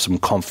build up some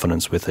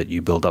confidence with it.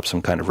 You build up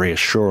some kind of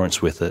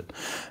reassurance with it,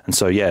 and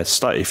so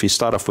if you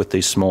start off with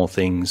these small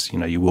things,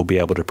 you will be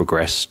able to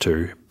progress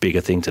to bigger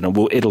things, and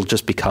it'll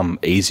just become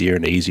easier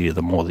and easier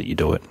the more that you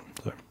do it.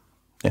 So,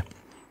 yeah.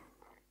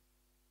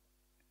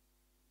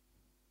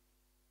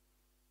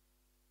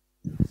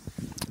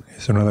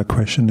 Is there another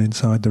question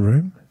inside the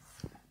room?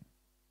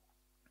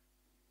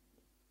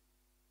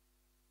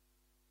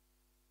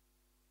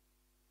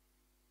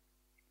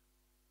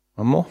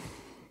 One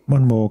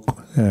more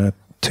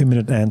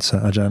 2-minute answer,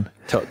 Ajahn.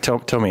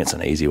 Tell me it's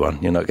an easy one.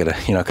 You're not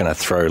gonna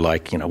throw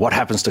like what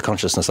happens to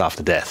consciousness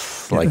after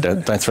death. Like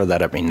don't throw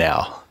that at me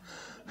now.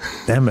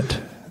 Damn it,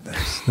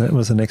 that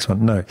was the next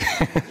one. No,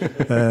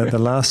 the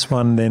last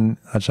one then,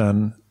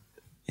 Ajahn,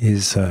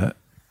 is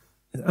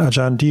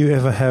Ajahn. Do you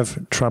ever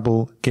have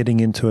trouble getting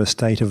into a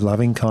state of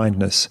loving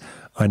kindness?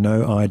 I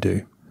know I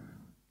do.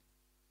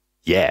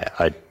 Yeah,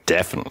 I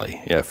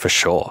definitely. Yeah, for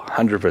sure,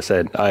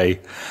 100%.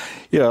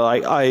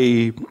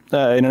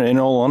 In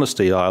all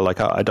honesty,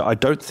 I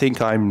don't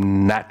think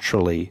I'm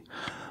naturally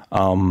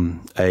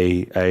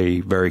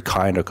a very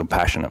kind or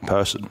compassionate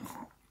person.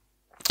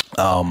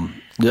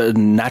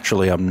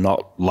 Naturally, I'm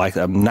not like.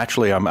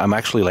 Naturally, I'm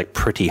actually like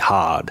pretty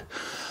hard,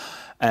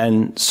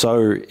 and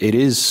so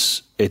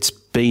it's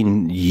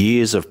been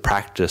years of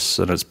practice,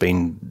 and it's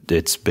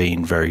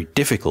been very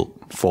difficult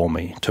for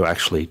me to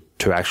actually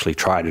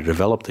try to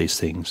develop these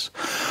things.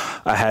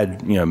 I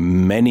had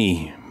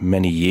many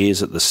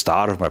years at the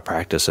start of my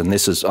practice, and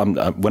this is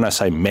when I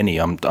say many,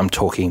 I'm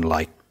talking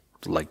like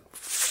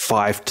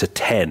 5 to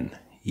 10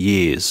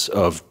 years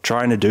of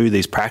trying to do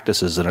these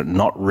practices and it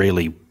not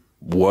really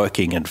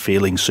working and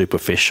feeling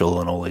superficial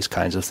and all these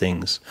kinds of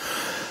things.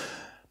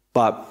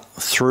 But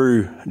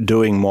through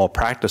doing more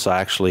practice, I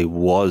actually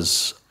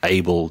was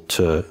able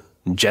to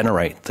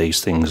generate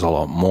these things a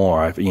lot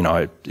more.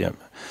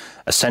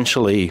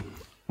 Essentially,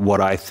 what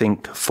I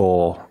think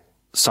for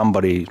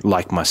somebody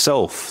like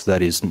myself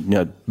that is,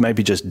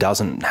 maybe just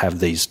doesn't have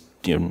these,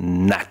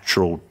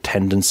 natural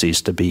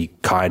tendencies to be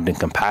kind and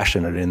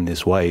compassionate in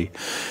this way,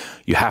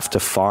 you have to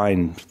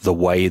find the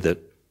way that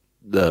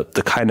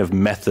the kind of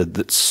method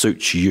that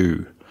suits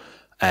you.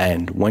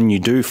 And when you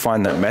do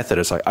find that method,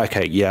 it's like,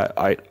 okay, yeah,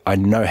 I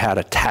know how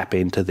to tap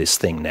into this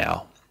thing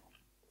now.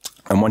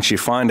 And once you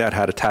find out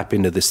how to tap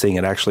into this thing,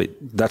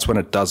 that's when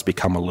it does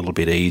become a little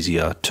bit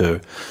easier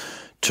to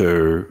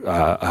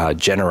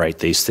generate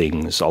these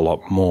things a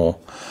lot more.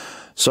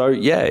 So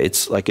yeah,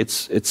 it's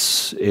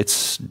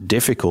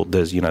difficult.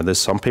 There's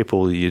some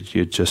people you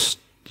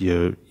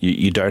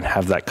don't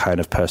have that kind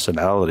of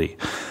personality,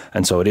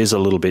 and so it is a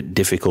little bit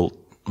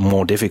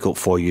more difficult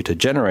for you to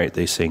generate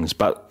these things.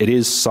 But it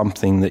is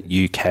something that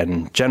you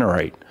can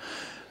generate.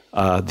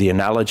 The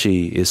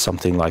analogy is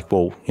something like,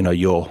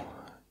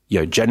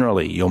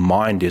 generally your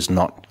mind is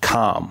not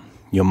calm.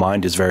 Your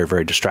mind is very,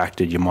 very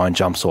distracted. Your mind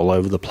jumps all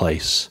over the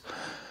place.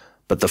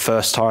 But the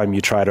first time you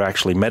try to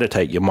actually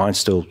meditate, your mind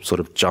still sort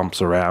of jumps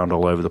around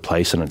all over the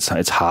place, and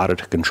it's harder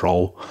to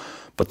control.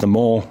 But the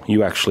more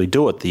you actually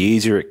do it, the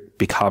easier it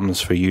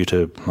becomes for you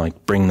to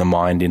like bring the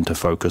mind into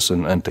focus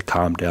and to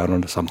calm down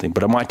onto something.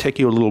 But it might take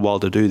you a little while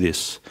to do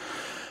this.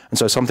 And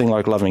so something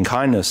like loving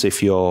kindness,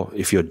 if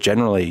you're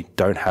generally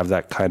don't have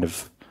that kind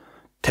of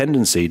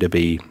tendency to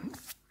be,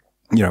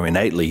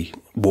 innately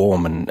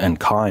warm and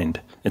kind,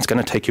 it's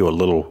going to take you a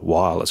little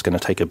while. It's going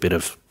to take a bit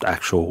of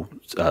actual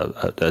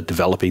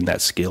developing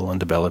that skill and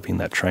developing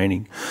that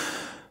training.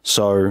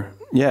 So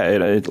yeah,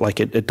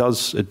 it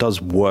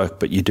does work,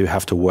 but you do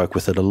have to work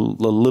with it a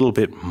little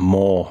bit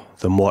more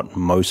than what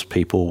most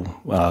people,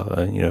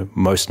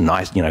 most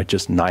nice,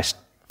 just nice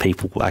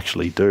people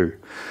actually do.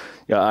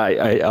 Yeah,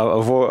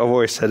 I've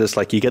always said it's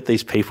like you get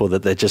these people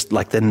that they're just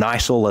like they're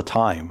nice all the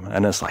time,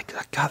 and it's like,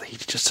 God, they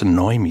just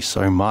annoy me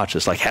so much.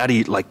 It's like how do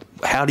you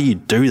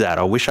do that?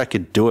 I wish I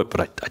could do it,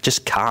 but I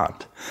just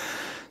can't.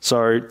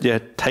 So yeah,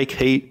 take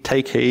heed.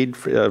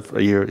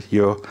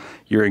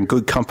 You're in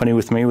good company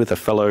with me, with a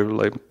fellow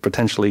like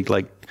potentially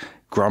like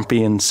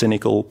grumpy and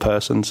cynical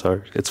person.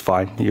 So it's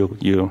fine.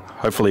 You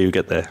hopefully you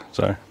get there.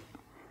 So.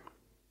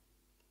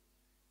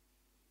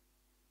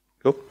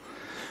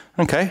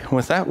 Okay,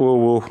 with that,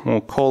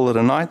 we'll call it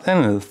a night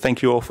then.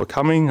 Thank you all for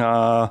coming.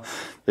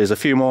 There's a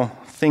few more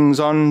things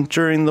on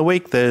during the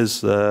week.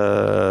 There's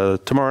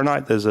tomorrow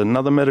night. There's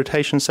another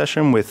meditation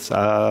session with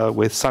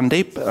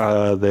Sandeep.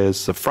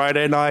 There's a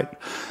Friday night.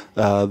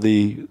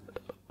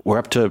 We're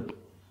up to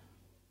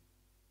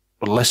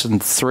lesson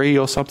 3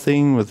 or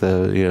something with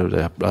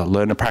the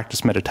learn to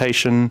practice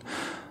meditation.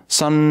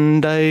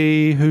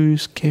 Sunday,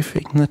 who's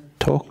giving the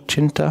talk?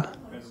 Chinta.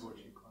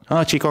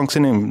 Chikong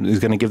Sinim is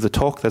going to give the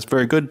talk. That's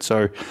very good.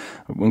 So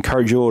I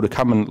encourage you all to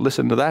come and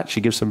listen to that.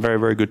 She gives some very,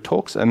 very good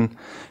talks. And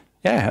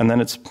yeah, and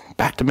then it's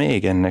back to me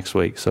again next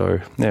week. So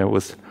yeah,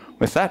 with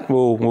that,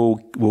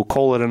 we'll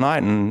call it a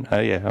night. And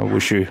I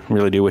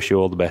really do wish you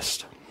all the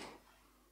best.